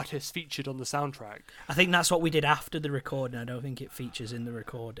artists featured on the soundtrack. I think that's what we did after the recording. I don't think it features in the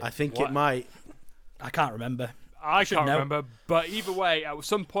recording. I think it might. I can't remember. I can't remember, but either way, at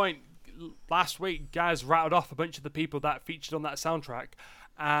some point last week, Gaz rattled off a bunch of the people that featured on that soundtrack,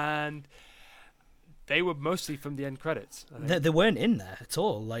 and they were mostly from the end credits. They weren't in there at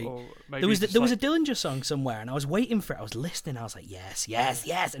all. Like there was a Dillinger song somewhere, and I was waiting for it. I was listening. I was like, yes,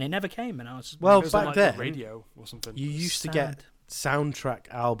 and it never came. And I was back then, radio or something. You used to get soundtrack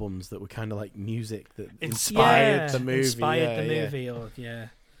albums that were kind of like music that inspired the movie.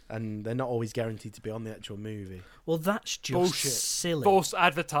 And they're not always guaranteed to be on the actual movie. Well, that's just bullshit. Silly. False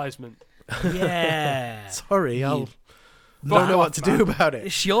advertisement. Yeah. Sorry, I don't know what to do about it.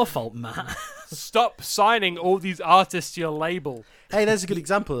 It's your fault, Matt. Stop signing all these artists to your label. Hey, there's a good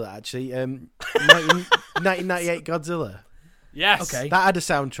example of that, actually. 1998 Godzilla. Yes. Okay. That had a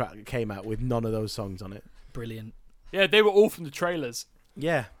soundtrack that came out with none of those songs on it. Brilliant. Yeah, they were all from the trailers.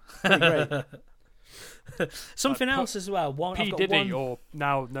 Yeah. Pretty great. Something else as well. P. Diddy, or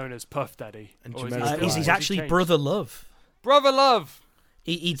now known as Puff Daddy. And he's actually Brother Love. Brother Love.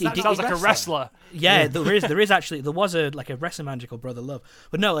 He sounds like a wrestler. Yeah, there was a wrestling manager called Brother Love.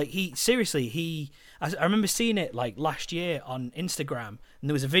 But no, like I remember seeing it like last year on Instagram, and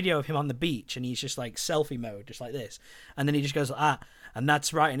there was a video of him on the beach, and he's just like selfie mode, just like this, and then he just goes like and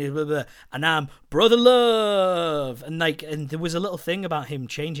that's right, and he's blah, blah, and I'm Brother Love, and there was a little thing about him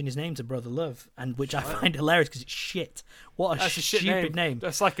changing his name to Brother Love, and which I find hilarious because it's shit. What a stupid name.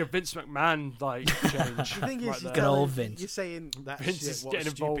 That's like a Vince McMahon change. The thing is, good old Vince. You're saying that Vince shit, is what a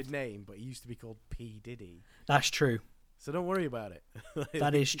getting stupid involved. name, but he used to be called P. Diddy. That's true. So don't worry about it.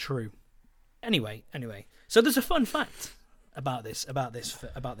 That is true. Anyway, so there's a fun fact about this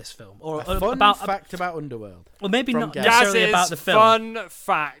film, or a fun fact about Underworld. Well, maybe not Gaz. necessarily about the film. Fun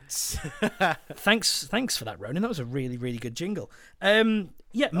facts. Thanks for that, Ronan. That was a really, really good jingle.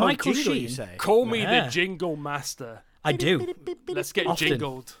 Michael Sheen. Call me the jingle master. I do. Let's get Often.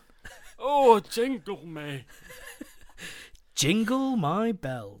 jingled. Oh, jingle me. Jingle my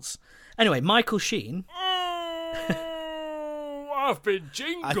bells. Anyway, Michael Sheen. Oh, I've been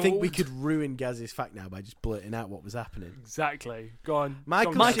jingled. I think we could ruin Gaz's fact now by just blurting out what was happening. Exactly. Go on.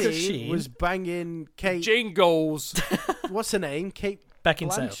 Michael Sheen was banging Kate. Jingles. What's her name? Kate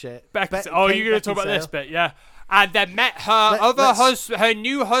Beckinsale. Oh, you're going to talk about this bit, yeah. And then met her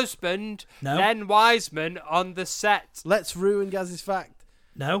new husband, Len Wiseman, on the set. Let's ruin Gaz's fact.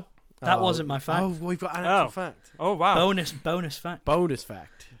 No, that wasn't my fact. Oh, we've got an actual fact. Oh, wow. Bonus fact. Bonus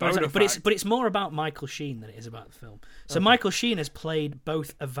fact. But it's more about Michael Sheen than it is about the film. So Michael Sheen has played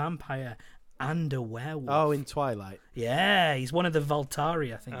both a vampire and a werewolf. Oh, in Twilight. Yeah, he's one of the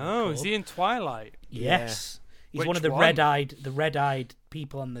Voltari, I think. Oh, is he in Twilight? Yes. Yeah. He's one of the red-eyed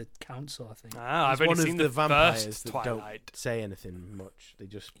people on the council, I think. I've only seen the vampires first that Twilight. don't say anything much. They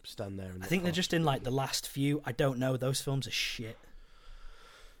just stand there. And I think they're just in like the last few. I don't know. Those films are shit.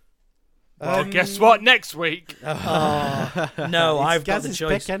 Well, guess what? Next week. No, I've got the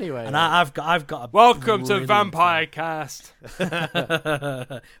choice pick anyway. And I've got a Welcome to Vampire Cast.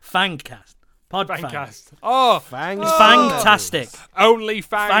 Fangcast. Fangcast. Oh, fantastic. Only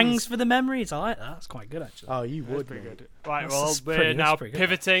fangs. Fangs for the memories. I like that. That's quite good, actually. Oh, you would. Pretty good. Right, we're now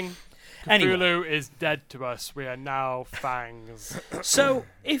pivoting. Cthulhu is dead to us. We are now fangs. So,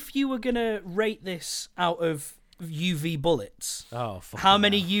 if you were going to rate this out of UV bullets, how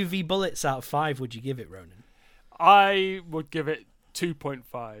many UV bullets out of 5 would you give it, Ronan? I would give it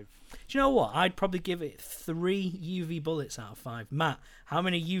 2.5. Do you know what? I'd probably give it 3 UV bullets out of 5. Matt, how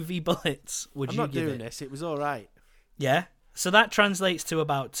many UV bullets would I'm you not give doing it? this. It was all right. Yeah. So that translates to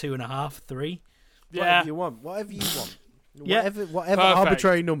about 2.5, 3. Yeah. Whatever you want. Whatever you want. Yeah. Whatever Perfect.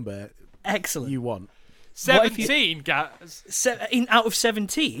 arbitrary number Excellent. you want. 17, guys. 17 out of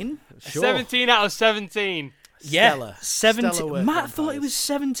 17? Sure. 17 out of 17. Yeah. Stellar. 17. Stellar work, Matt thought it vampires. was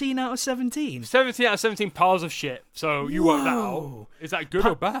 17 out of 17. 17 out of 17 piles of shit. So you work that out. Whoa. Is that good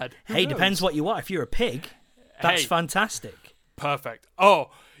or bad? Who Hey, knows? depends what you want. If you're a pig, that's Hey. fantastic. Perfect.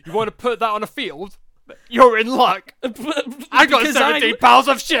 Oh, you want to put that on a field? You're in luck. I got Because 17 piles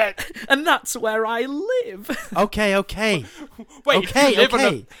of shit. And that's where I live. Okay. Wait, Okay,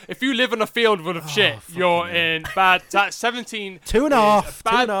 okay. if you live on a field full of shit, you're in bad. That's 17. 2.5. is a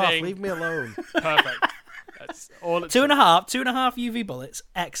bad 2.5. thing. Leave me alone. Perfect. That's all. 2.5 UV bullets.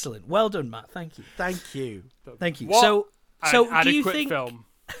 Excellent. Well done, Matt. Thank you. Thank you. Thank you. What So an do you adequate think film.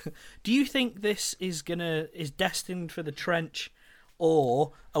 do you think this is destined for the trench,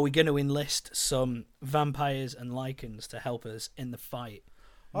 or are we gonna enlist some vampires and lichens to help us in the fight?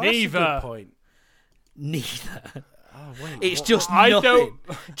 Oh, that's a Neither. good point. Neither. Oh wait. It's what- just I nothing.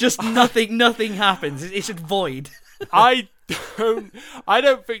 don't- Just nothing. Nothing happens. It's a void. I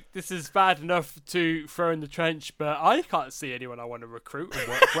don't think this is bad enough to throw in the trench, but I can't see anyone I want to recruit and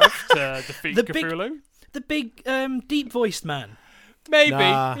work with to defeat The big- Cthulhu. The big deep voiced man. Maybe,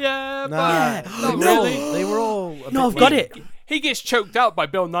 Nah. yeah, but Yeah. not No. really. They were all. A No, bit I've got weak. it. He gets choked out by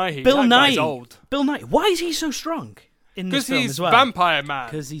Bill Nighy. Bill that guy's Nighy. old. Bill Nighy. Why is he so strong in this Because film he's as well? Vampire Man.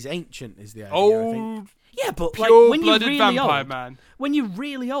 Because he's ancient, is the idea. I think. Old, Yeah, but like when you're pure-blooded really Vampire old, Man. when you're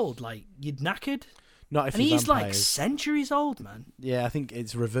really old, like you're knackered, Not if and you're he's like vampires. centuries old, man. Yeah, I think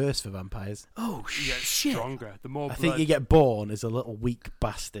it's reverse for vampires. Oh He gets shit! stronger. The more I blood. think you get born as a little weak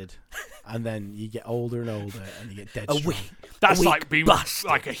bastard, and then you get older and older, and you get dead A strong. weak. That's weak like being bastard.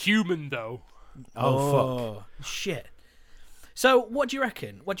 like a human, though. Oh, fuck. Shit. So what do you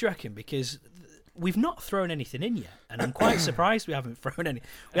reckon? What do you reckon? Because we've not thrown anything in yet, and I'm quite surprised we haven't thrown any.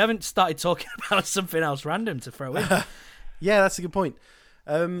 We haven't started talking about something else random to throw in. Yeah, that's a good point.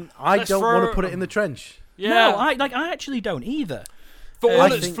 I Let's don't want throw- to put it in the trench. Yeah. No, I actually don't either. For all I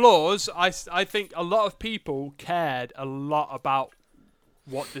its think- flaws, I think a lot of people cared a lot about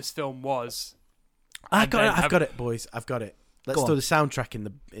what this film was. I've And got then it. I've have- got it, boys. I've got it. Let's Go throw on. the soundtrack in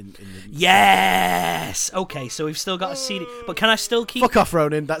the. Yes. Okay, so we've still got a CD, but can I still keep? Fuck off,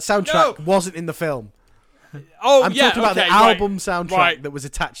 Ronan. That soundtrack No. wasn't in the film. Oh, I'm yeah, talking about the okay, right, album soundtrack right. that was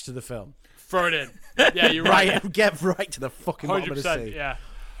attached to the film. Throw it in. Yeah, you're right. Right, get right to the fucking bottom of the 100%. sea. Yeah.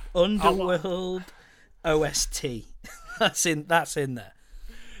 Underworld OST. That's in there.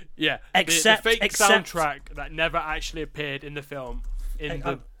 Yeah. Except- the fake except- soundtrack that never actually appeared in the film in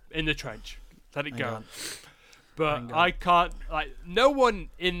Hang the trench. Let it Hang go. on. But Hang on. I can't no one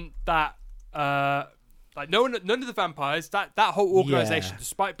in that none of the vampires, that whole organization, Yeah.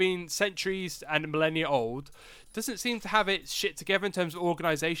 despite being centuries and millennia old, doesn't seem to have its shit together in terms of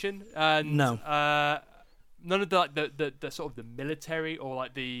organization. And No. none of the sort of the military or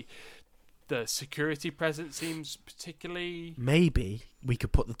like the security presence seems particularly. Maybe we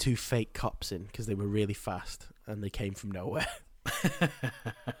could put the 2 fake cops in because they were really fast and they came from nowhere.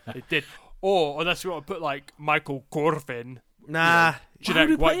 It did. Or unless we want to put like Michael Corvin, Nah, Why would we generic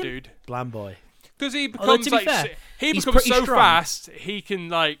put white him? dude, Bland boy. because he Although, becomes to be like fair, he he's becomes pretty so strong. fast he can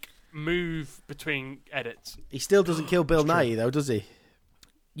like move between edits. He still doesn't kill Bill Nighy, though, does he?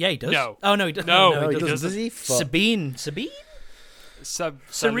 Yeah, he does. No. Oh no, he doesn't. No, No, he doesn't. doesn't. Does he? Fuck. Sabine, Serene,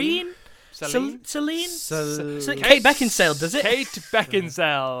 Celine? Celine, So- Kate Beckinsale does it? Kate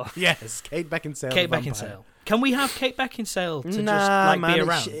Beckinsale. Yes, Kate Beckinsale. Kate the vampire. Beckinsale. Can we have Kate Beckinsale to Nah, just like man, be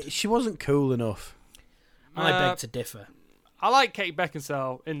around? she wasn't cool enough. I Uh, beg to differ. I like Kate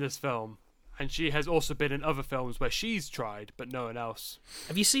Beckinsale in this film, and she has also been in other films where she's tried, but no one else.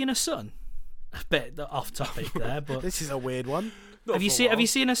 Have you seen her son? A bit off topic there, but This is a weird one. Not have you for a seen? Have while. you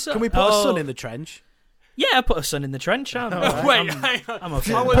seen her son? Can we put a Oh, son in the trench? Yeah, I put her son in the trench. I'm, Wait, hang on. I'm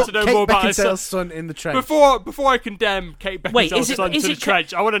okay. I with want that. to know Kate more about her son. Beckinsale's son in the trench. Before I condemn Kate Beckinsale's Wait, is it- son is to the it Ka-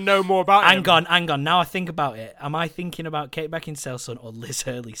 trench, I want to know more about him. Hang on. Now I think about it. Am I thinking about Kate Beckinsale's son or Liz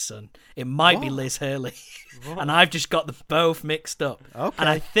Hurley's son? It might be What? Liz Hurley, and I've just got them both mixed up. Okay. And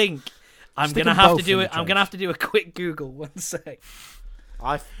I think I'm Stick gonna them have to both do in it. the I'm gonna have to do a quick Google. One sec.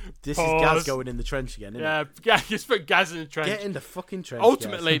 This Pause. is Gaz going in the trench again, isn't Yeah, just put Gaz in the it? trench. Get in the fucking trench.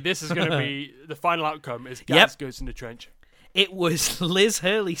 Ultimately, Gaz. this is going to be the final outcome: is Gaz Yep. goes in the trench. It was Liz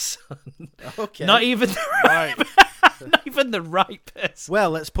Hurley's son. Okay. Not even Right. not even the right person.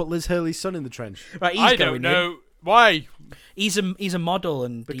 Well, let's put Liz Hurley's son in the trench. Right, he's I going don't know why. He's a model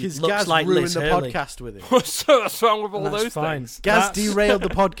and Because he looks Gaz like ruined Liz the Hurley. podcast with him. What's wrong with all That's those fine. things? Gaz That's- derailed the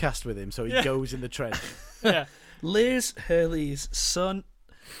podcast with him, so he Yeah. goes in the trench. Yeah. Liz Hurley's son.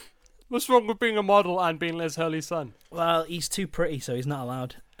 What's wrong with being a model and being Liz Hurley's son? Well, he's too pretty, so he's not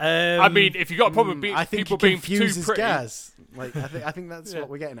allowed. I mean, if you got a problem with I think people he being too confuses pretty, Gaz. Like, I think that's Yeah. what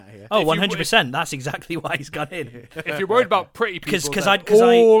we're getting at here. oh, if you- 100%. That's exactly why he's gone in. if you're worried about pretty people, 'Cause then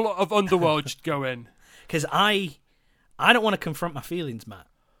I- all of Underworld should go in. Because I don't want to confront my feelings, Matt.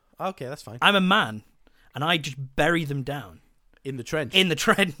 Okay, that's fine. I'm a man, and I just bury them down In the trench. in the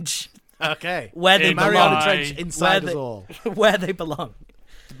trench Okay. where they In belong. Mariana my- Trench inside where us they- all. Where they belong.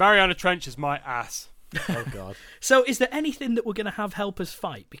 Mariana Trench is my ass. Oh, God. So, is there anything that we're going to have help us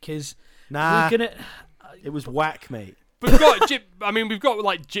fight? Because Nah, we're going to... it was whack, mate. We've got we've got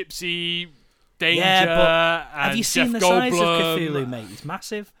like Gypsy, Danger, Yeah, but and have you seen Jeff the size of Goldblum. Cthulhu, mate? He's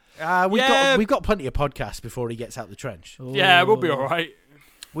massive. We've got plenty of podcasts before he gets out the trench. Yeah, we'll be all right.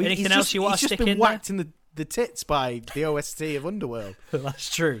 Anything he's else just, you want he's to just stick been in whacked in the tits by the OST of Underworld.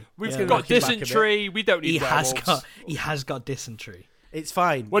 That's true. We've Yeah, got knock him back a bit. dysentery. We don't need werewolves. He has got dysentery. It's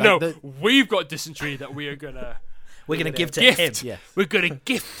fine. Well, Like, no, we've got dysentery that we are gonna We're going to give to gift. him. Yeah. We're gonna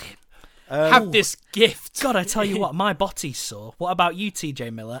gift him. Um, Have this gift. God, I tell you what, my body's sore. What about you,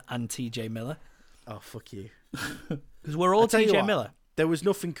 TJ Miller and TJ Miller? Oh, fuck you. Because we're all I'll tell you TJ what, Miller. There was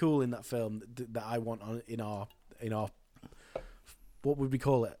nothing cool in that film that I want in our what would we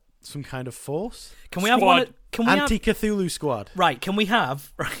call it? Some kind of force? Can we have Squad. one? Can we have? Anti-Cthulhu squad. Right? Can we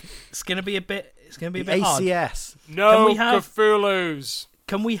have? Right. It's gonna be a bit. It's gonna be a bit odd. ACS. No Can we have- Cthulhu's.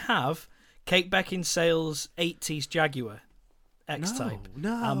 Can we have Kate Beckinsale's 80s Jaguar X-Type?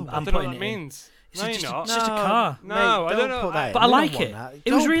 No. I'm I don't know putting what it that in. mean. It's No, just, you're not. it's just a car. No, Mate, I don't know. Put that in. But I We like don't it. want that.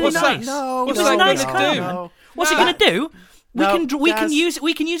 It was Don't really put that- nice. No, It was no, a nice no, car, no. man. What's it Nah. gonna do? We No, can we can Gaz-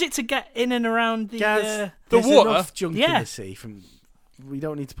 use it to get in and around the. Gaz, The there's water? enough junk in Yeah. the sea. We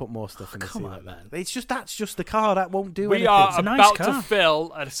don't need to put more stuff in the come sea on, like that. man. That's just the car. That won't do We anything. are It's a nice about car. to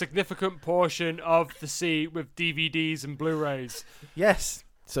fill a significant portion of the sea with DVDs and Blu-rays. Yes.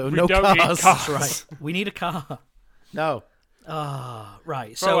 So We no don't need cars. cars. Right. We need a car. No. Ah, right. By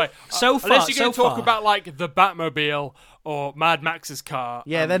the So way, so far, unless you're going to so talk far- about like the Batmobile or Mad Max's car,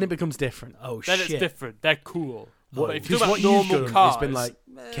 Yeah, then it becomes different. Oh then shit! it's different. They're cool. But if you Because talk what about you've normal done cars, has been like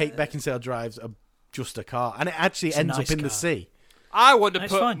Kate Beckinsale drives just a car, and it actually It's a ends nice up in the car. sea. I want to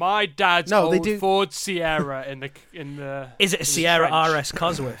That's put fine. my dad's No, they old do- Ford Sierra in the. Is it a in the Sierra trench. RS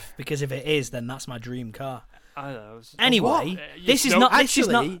Cosworth? Because if it is, then that's my dream car. I don't know. It's- Anyway, You this is know- not. This is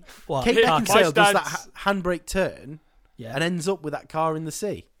Actually, not. What? Kate Yeah, car- my Beckinsale does that dad's- handbrake turn yeah. and ends up with that car in the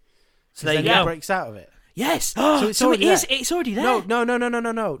sea. So there you then it go. breaks out of it. Yes. So it's so it already is. there. It's already there.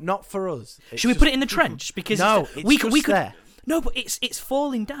 No, not for us. It's Should we just- put it in the trench? Because No, it's, it's we just could. there. No, but it's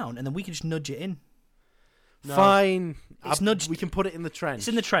falling down, and then we can just nudge it in. No. Fine. It's nudged- We can put it in the trench. It's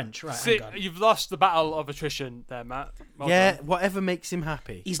in the trench, right? See, hang on. you've lost the battle of attrition there, Matt. Well yeah, done. whatever makes him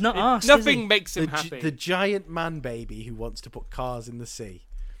happy. He's not It- arsed. nothing Is makes The, him gi- happy. the giant man baby who wants to put cars in the sea. he?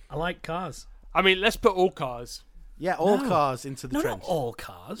 I like cars. I mean, let's put all cars. Yeah, all No. cars into the No, trench. not all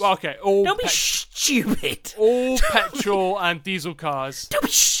cars. Well, okay, all Don't be stupid. all petrol and diesel cars Don't be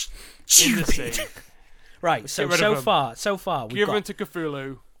in the stupid. sea. Right. So rid of so them. far we've Give them got to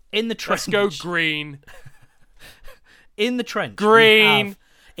Cthulhu. in the trench. Let's go green. In the trench. Green. we have-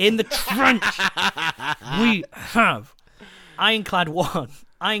 in the trench. we have Ironclad 1,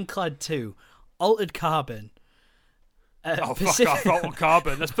 Ironclad 2, Altered Carbon. Oh, fuck off, Altered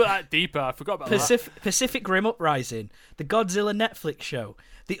Carbon. Let's put that deeper. I forgot about that. Pacific Rim Uprising, the Godzilla Netflix show,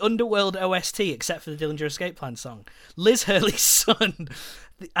 the Underworld OST, except for the Dillinger Escape Plan song, Liz Hurley's son,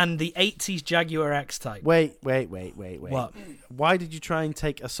 and the 80s Jaguar X-Type. Wait. What? Why did you try and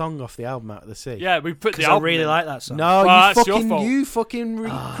take a song off the album Out of the Sea? Yeah, we put the Because I album really in. like that song. No, Well, that's your fault. you fucking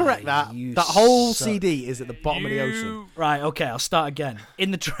correct that. you That whole suck. CD is at the bottom of the ocean. You- Right, okay, I'll start again. In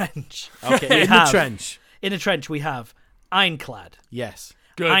the trench. Okay, We in the have- trench. In the trench, we have Ironclad, Yes,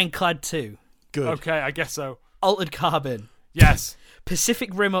 Good. Ironclad 2, good. Okay, I guess so. Altered Carbon, Yes. Pacific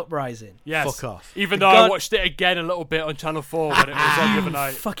Rim Uprising. Yes. Fuck off. Even The though I God- watched it again a little bit on Channel 4 when it was on the other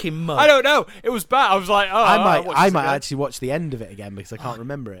night. Fucking mug. I don't know. It was bad. I was like, oh, I I'll might watch this again. actually watch the end of it again because I can't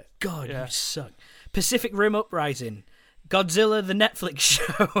remember it. God, Yeah. you suck. Pacific Rim Uprising, Godzilla the Netflix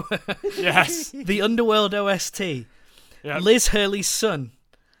show, Yes. the Underworld OST, Yeah. Liz Hurley's son,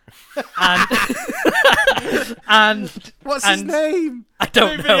 and and What's his And- name? I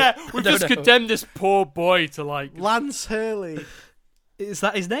don't know. Yeah, I we've don't just know. condemned this poor boy to like. Lance Hurley. Is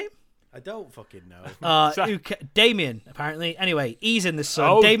that his name? I don't fucking know. Sa- Damien, apparently. Anyway, he's in the sun.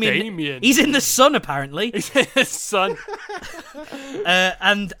 Oh, Damien. Damien. He's in the sun, apparently. His son.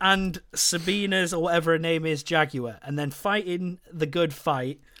 and Sabina's or whatever her name is Jaguar, and then fighting the good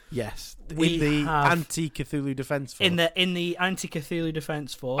fight. Yes, We in the have- anti-Cthulhu Defense Force. In the anti-Cthulhu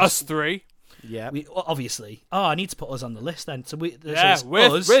Defense Force. Us three. Yeah, We obviously. Oh, I need to put us on the list then. So Yeah, us.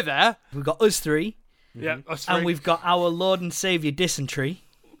 we're there. We've got us three, Yeah, us three. and we've got our Lord and Savior Dysentery.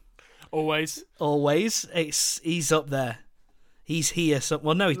 always. Always, he's up there. He's here.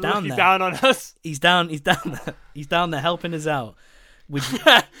 Well, no, he's down Looking there. down on us. He's down there. He's down there helping us out.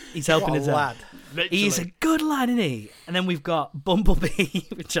 He's helping what us a out. lad. Literally. He's a good lad, isn't he? And then we've got Bumblebee,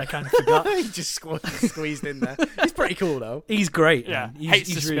 which I kind of forgot. He just squeezed in there. He's pretty cool though. He's great. Yeah, Man. hates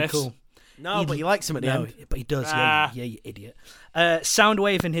He's the really Smiths. cool. No, but he likes him at the No, end. but he does. Ah. Yeah, you idiot.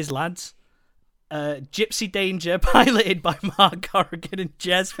 Soundwave and his lads. Gypsy Danger, piloted by Mark Corrigan and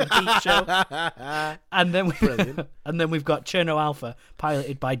Jez from Peep Show. And then Brilliant. and then we've got Cherno Alpha,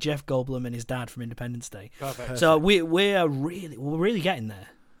 piloted by Jeff Goldblum and his dad from Independence Day. Perfect. So we're really getting there.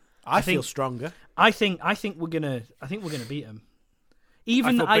 I feel think- stronger. I think we're gonna beat him.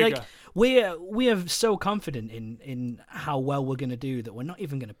 Even feel I like bigger. we are so confident in how well we're gonna do that we're not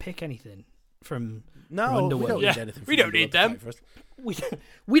even gonna pick anything from No, we Underworld. don't Yeah, need anything. we from don't need Underworld to them. fight for us.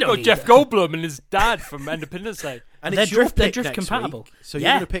 we don't got need Jeff that. Goldblum and his dad from Independence Day. And They're it's your drift- they're pick drift next compatible. week, so Yeah.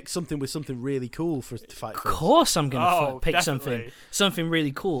 you're going to pick something with something really cool for us to fight Of for. us. course, I'm gonna Oh, pick definitely. something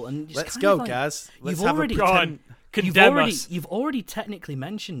really cool. And it's Let's kind go, of like, Gaz. Let's you've have already- a Go on. pretend. Condemn us. You've already technically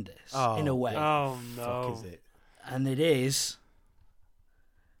mentioned this Oh, in a way, Oh Fuck no. is it? and it is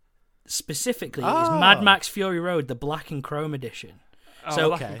specifically is Oh. Mad Max Fury Road, the Black and Chrome edition. Oh, So-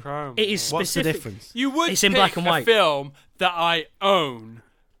 Black Okay. and Chrome. It is What's the specific. difference? You would It's in pick black and white. a film that I own,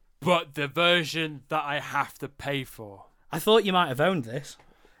 but the version that I have to pay for. I thought you might have owned this.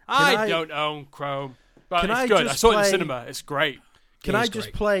 I I- don't own Chrome, but Can it's I good. I just saw it in the play- cinema. It's great. Can It I is just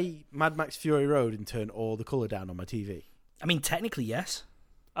great. play Mad Max Fury Road and turn all the colour down on my TV? I mean, technically, yes,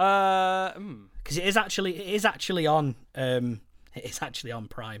 Mm. because it is actually on. It is actually on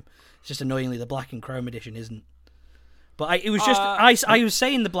Prime. It's just annoyingly the Black and Chrome edition isn't. But it was just I was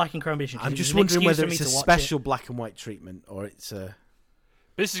saying the Black and Chrome edition. 'cause I'm it was just an wondering excuse whether for me it's a to watch special black and white treatment or it's a.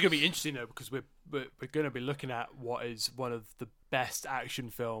 This is going to be interesting though because we're going to be looking at what is one of the best action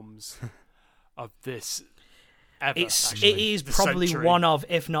films of this ever. It actually, is the probably century. one of,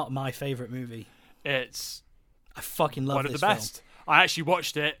 if not my favorite movie. It's I fucking love one of this the best. I actually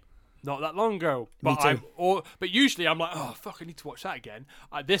watched it not that long ago. Me But too. But usually I'm like, oh fuck, I need to watch that again.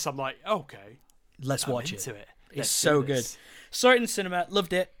 This I'm like, okay, film. Let's I'm watch it. into it. It's Let's so do good. this. Saw it in the cinema,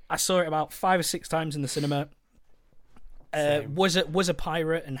 loved it. I saw it about 5 or 6 times in the cinema. Same. Was a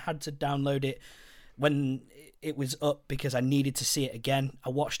pirate and had to download it when it was up because I needed to see it again. I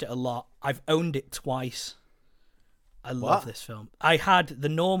watched it a lot. I've owned it twice. I love What? this film. I had the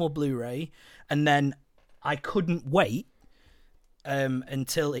normal Blu-ray, and then I couldn't wait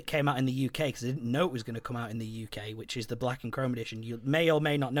until it came out in the UK because I didn't know it was going to come out in the UK, which is the Black and Chrome edition. You may or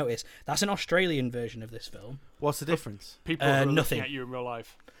may not notice that's an Australian version of this film. What's the difference? People who are nothing. looking at you in real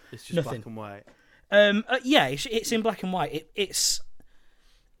life. It's just Nothing. black and white. Yeah, it's in black and white. It's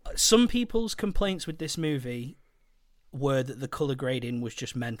some people's complaints with this movie were that the color grading was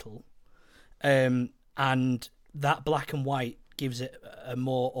just mental, and that black and white gives it a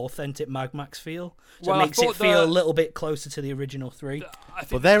more authentic Mad Max feel. So Well, it I makes it thought feel a little bit closer to the original 3. I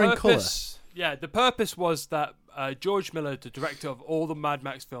think Well, they're the in colour. purpose- Yeah, the purpose was that George Miller, the director of all the Mad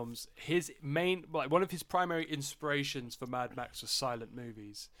Max films, one of his primary inspirations for Mad Max was silent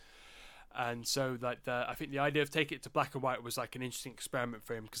movies. And so, I think the idea of taking it to black and white was like an interesting experiment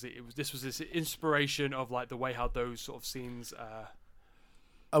for him because this was this inspiration of like the way how those sort of scenes.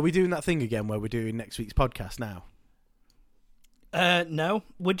 Are we doing that thing again where we're doing next week's podcast now? No,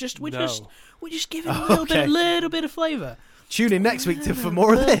 we're just giving a Okay. little bit of flavour. Tune in next week for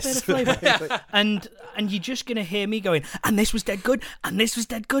more of Little this. bit of flavour. and you're just gonna hear me going, and this was dead good, and this was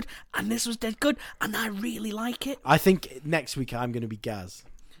dead good, and this was dead good, and I really like it. I think next week I'm going to be Gaz.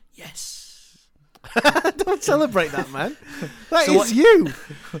 Yes. Don't celebrate that, man. That So is what- you.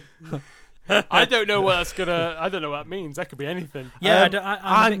 I don't know what that's gonna. I don't know what that means. That could be anything. Yeah, Um,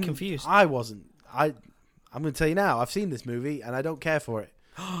 I'm a bit confused. I wasn't. I'm going to tell you now. I've seen this movie and I don't care for it.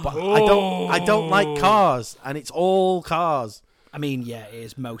 But I don't like cars, and it's all cars. I mean, yeah, it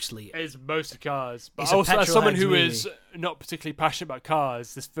is mostly. It's most cars, but It's a also as someone who petrolhead's is not particularly passionate about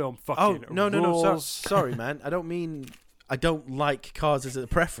cars, this film Oh fucking no! rules. Sorry, man. I don't mean I don't like cars as a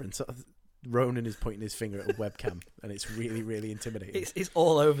preference. Ronan is pointing his finger at a webcam, and it's really, really intimidating. It's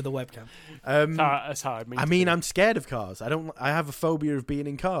all over the webcam. That's how I mean. I'm scared of cars. I have a phobia of being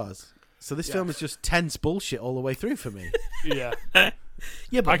in cars. So this film is just tense bullshit all the way through for me. Yeah.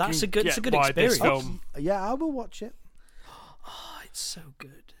 Yeah, but I that's can a good get good why this experience. film- Yeah, I will watch it. it's so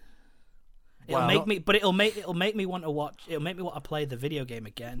good. Wow. It'll make me want to watch. It'll make me want to play the video game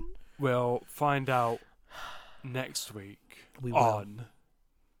again. We'll find out next week. We will. On.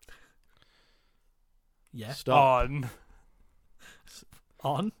 Yeah. Stop.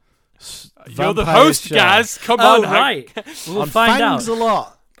 On. You're the Vampire host, show. Gaz. Come Oh on. right. We'll On find Fangs out. a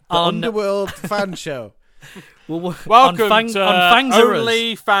lot. The On- Underworld fan show. Welcome on to Fangs Are Us.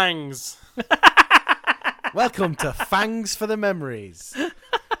 Only Fangs. Welcome to Fangs for the Memories.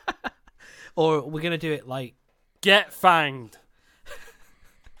 Or we're gonna do it like Get fanged.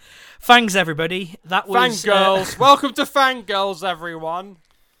 Fangs, everybody. That was Fangirls. Welcome to Fangirls, everyone.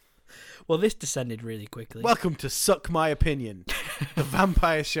 Well, this descended really quickly. Welcome to Suck My Opinion, the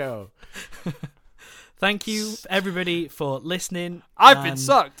vampire show. Thank you, everybody, for listening. I've been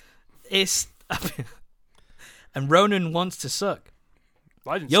sucked. It's and Ronan wants to suck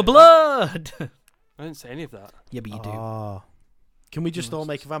I didn't your say blood. that. I didn't say any of that. Yeah, but you do. Oh. Can we just all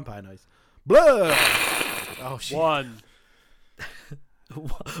make a vampire noise? Blood! Oh, shit. One.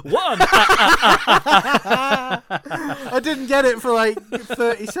 One. I didn't get it for like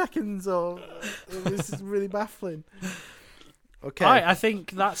 30 seconds, or it was really baffling. Okay. Right, I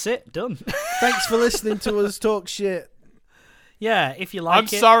think that's it. Done. Thanks for listening to us talk shit. Yeah, if you like I'm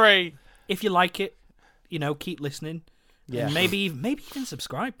it, sorry. if you like it, keep listening. Yeah. And maybe even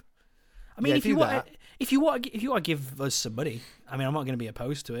subscribe. I mean, Yeah, if you do want, that. if you want to give us some money, I mean, I'm not going to be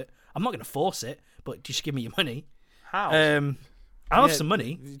opposed to it. I'm not going to force it, but just give me your money. How? I'll have Yeah, some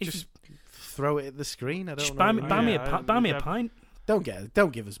money. Just throw it at the screen. I don't Just know. buy me, what buy you me mean. buy me a pint. Don't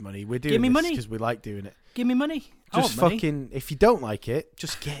give us money. We're doing Give me this money. because we like doing it. Give me money. I Just want money. fucking. If you don't like it,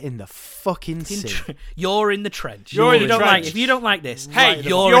 just get in the fucking sea. You're in the trench. You're in If you the don't trench. Like, if you don't like this, Hey, right, if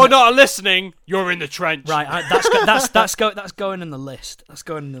you're you're in not listening, you're in the trench. right. That's going in the list. That's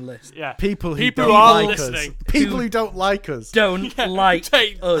going in the list. Yeah. People who People don't are like listening. us. People who don't like us. Don't like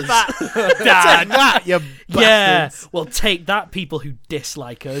Take us. that, Take Dad. that, you Yeah. bastards. Well, take that, people who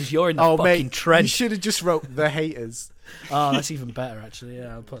dislike us. You're in the Oh, fucking mate, you trench. should have just wrote the haters. Oh, that's even better, actually.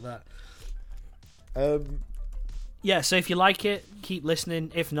 Yeah, I'll put that. Yeah, so if you like it, keep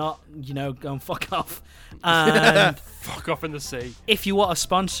listening. If not, go and fuck off. And Fuck off in the sea. if you want to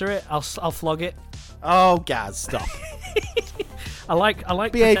sponsor it, I'll flog it. Oh, Gaz, stop. I like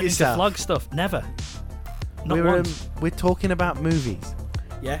Behave pretending yourself. to flog stuff. Never. Not once. We're talking about movies.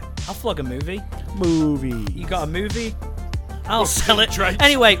 Yeah, I'll flog a movie. Movies. You got a movie? I'll sell it. trench.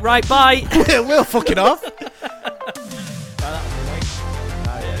 Anyway, right, bye. We'll fuck it off.